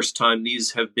is the first time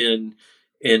these have been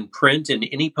in print in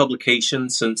any publication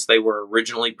since they were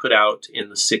originally put out in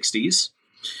the 60s.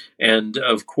 And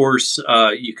of course,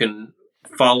 you can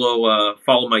follow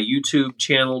my YouTube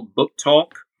channel, Book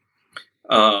Talk.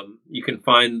 You can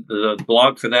find the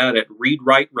blog for that at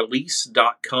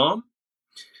readwriterelease.com.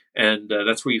 And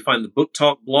that's where you find the Book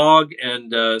Talk blog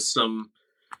and some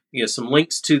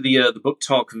links to the Book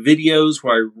Talk videos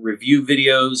where I review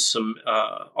videos, some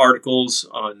articles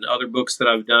on other books that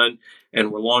I've done.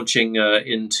 And we're launching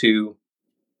into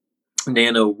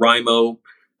NaNoWriMo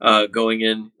going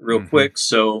in real quick.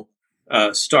 So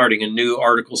starting a new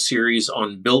article series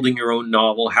on building your own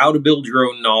novel, how to build your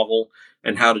own novel,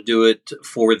 and how to do it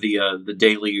for the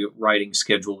daily writing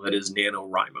schedule that is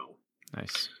NaNoWriMo.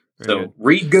 Nice. So good.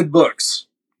 Read good books.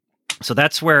 So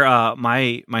that's where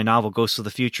my novel Ghosts of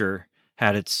the Future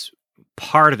had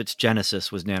part of its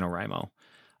genesis was NaNoWriMo.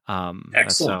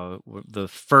 Excellent. So the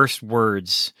first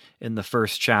words in the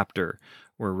first chapter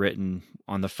were written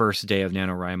on the first day of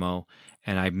NaNoWriMo,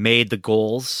 and I made the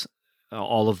goals,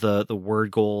 all of the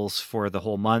word goals for the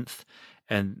whole month,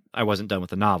 and I wasn't done with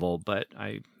the novel, but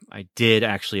I did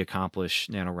actually accomplish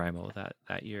NaNoWriMo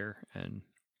that year,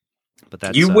 but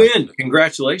that's you win.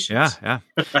 Congratulations. Yeah.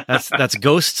 That's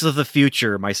Ghosts of the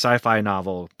Future, my sci-fi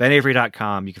novel.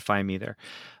 BenAvery.com. You can find me there.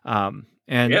 And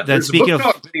then speaking a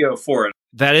Book Talk video for it.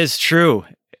 That is true.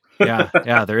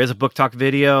 Yeah. There is a Book Talk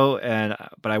video,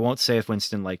 but I won't say if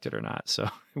Winston liked it or not. So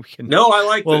we can. No, I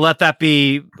liked it. We'll let that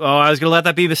be. Oh, I was going to let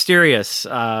that be mysterious.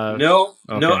 No.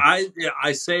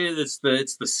 I say it's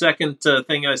the second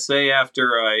thing I say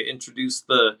after I introduce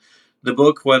the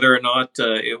book, whether or not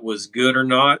it was good or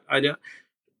not. I don't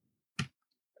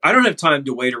have time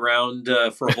to wait around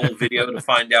for a whole video to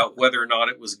find out whether or not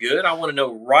it was good. I want to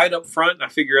know right up front, and I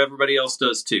figure everybody else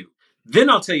does too.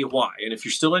 Then I'll tell you why. And if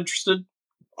you're still interested,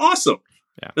 awesome.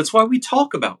 Yeah. That's why we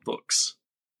talk about books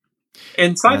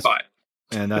and sci-fi.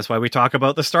 And that's why we talk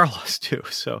about the Starlost too.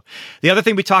 So the other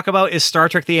thing we talk about is Star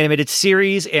Trek, the animated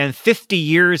series. And 50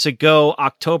 years ago,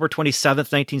 October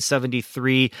 27th,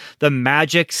 1973, The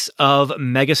Magics of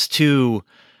Megas 2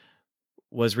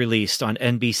 was released on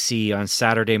NBC on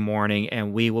Saturday morning.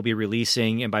 And we will be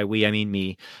releasing, and by we, I mean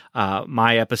me,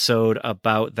 my episode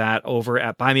about that over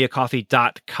at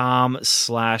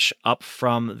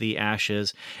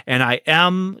buymeacoffee.com/upfromtheashes. And I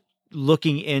am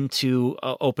looking into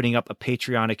opening up a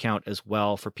Patreon account as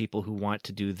well for people who want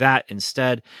to do that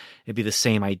instead. It'd be the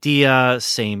same idea,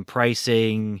 same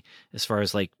pricing as far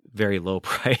as like very low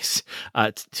price,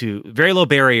 to very low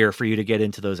barrier for you to get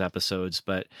into those episodes.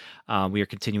 But we are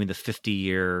continuing the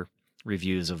 50-year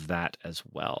reviews of that as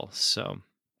well. So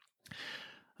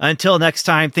until next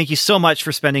time, thank you so much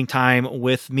for spending time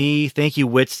with me. Thank you,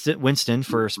 Winston,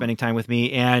 for spending time with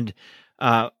me, and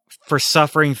for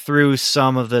suffering through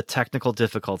some of the technical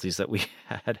difficulties that we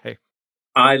had.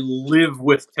 I live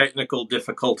with technical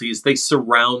difficulties. They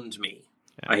surround me.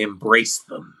 Yeah. I embrace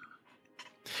them.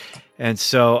 And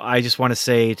so I just want to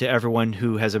say to everyone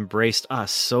who has embraced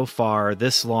us so far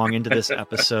this long into this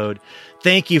episode,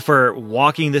 thank you for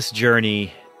walking this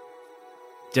journey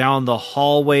down the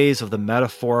hallways of the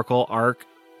metaphorical arc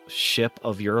ship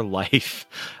of your life.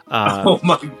 Oh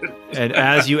my goodness. And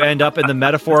as you end up in the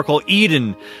metaphorical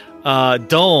Eden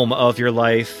dome of your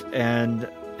life, and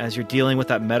as you're dealing with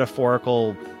that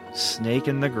metaphorical snake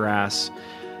in the grass,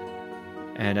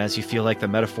 and as you feel like the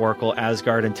metaphorical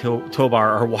Asgard and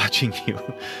Tobar are watching you,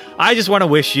 I just want to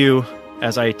wish you,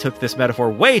 as I took this metaphor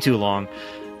way too long,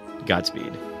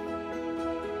 Godspeed.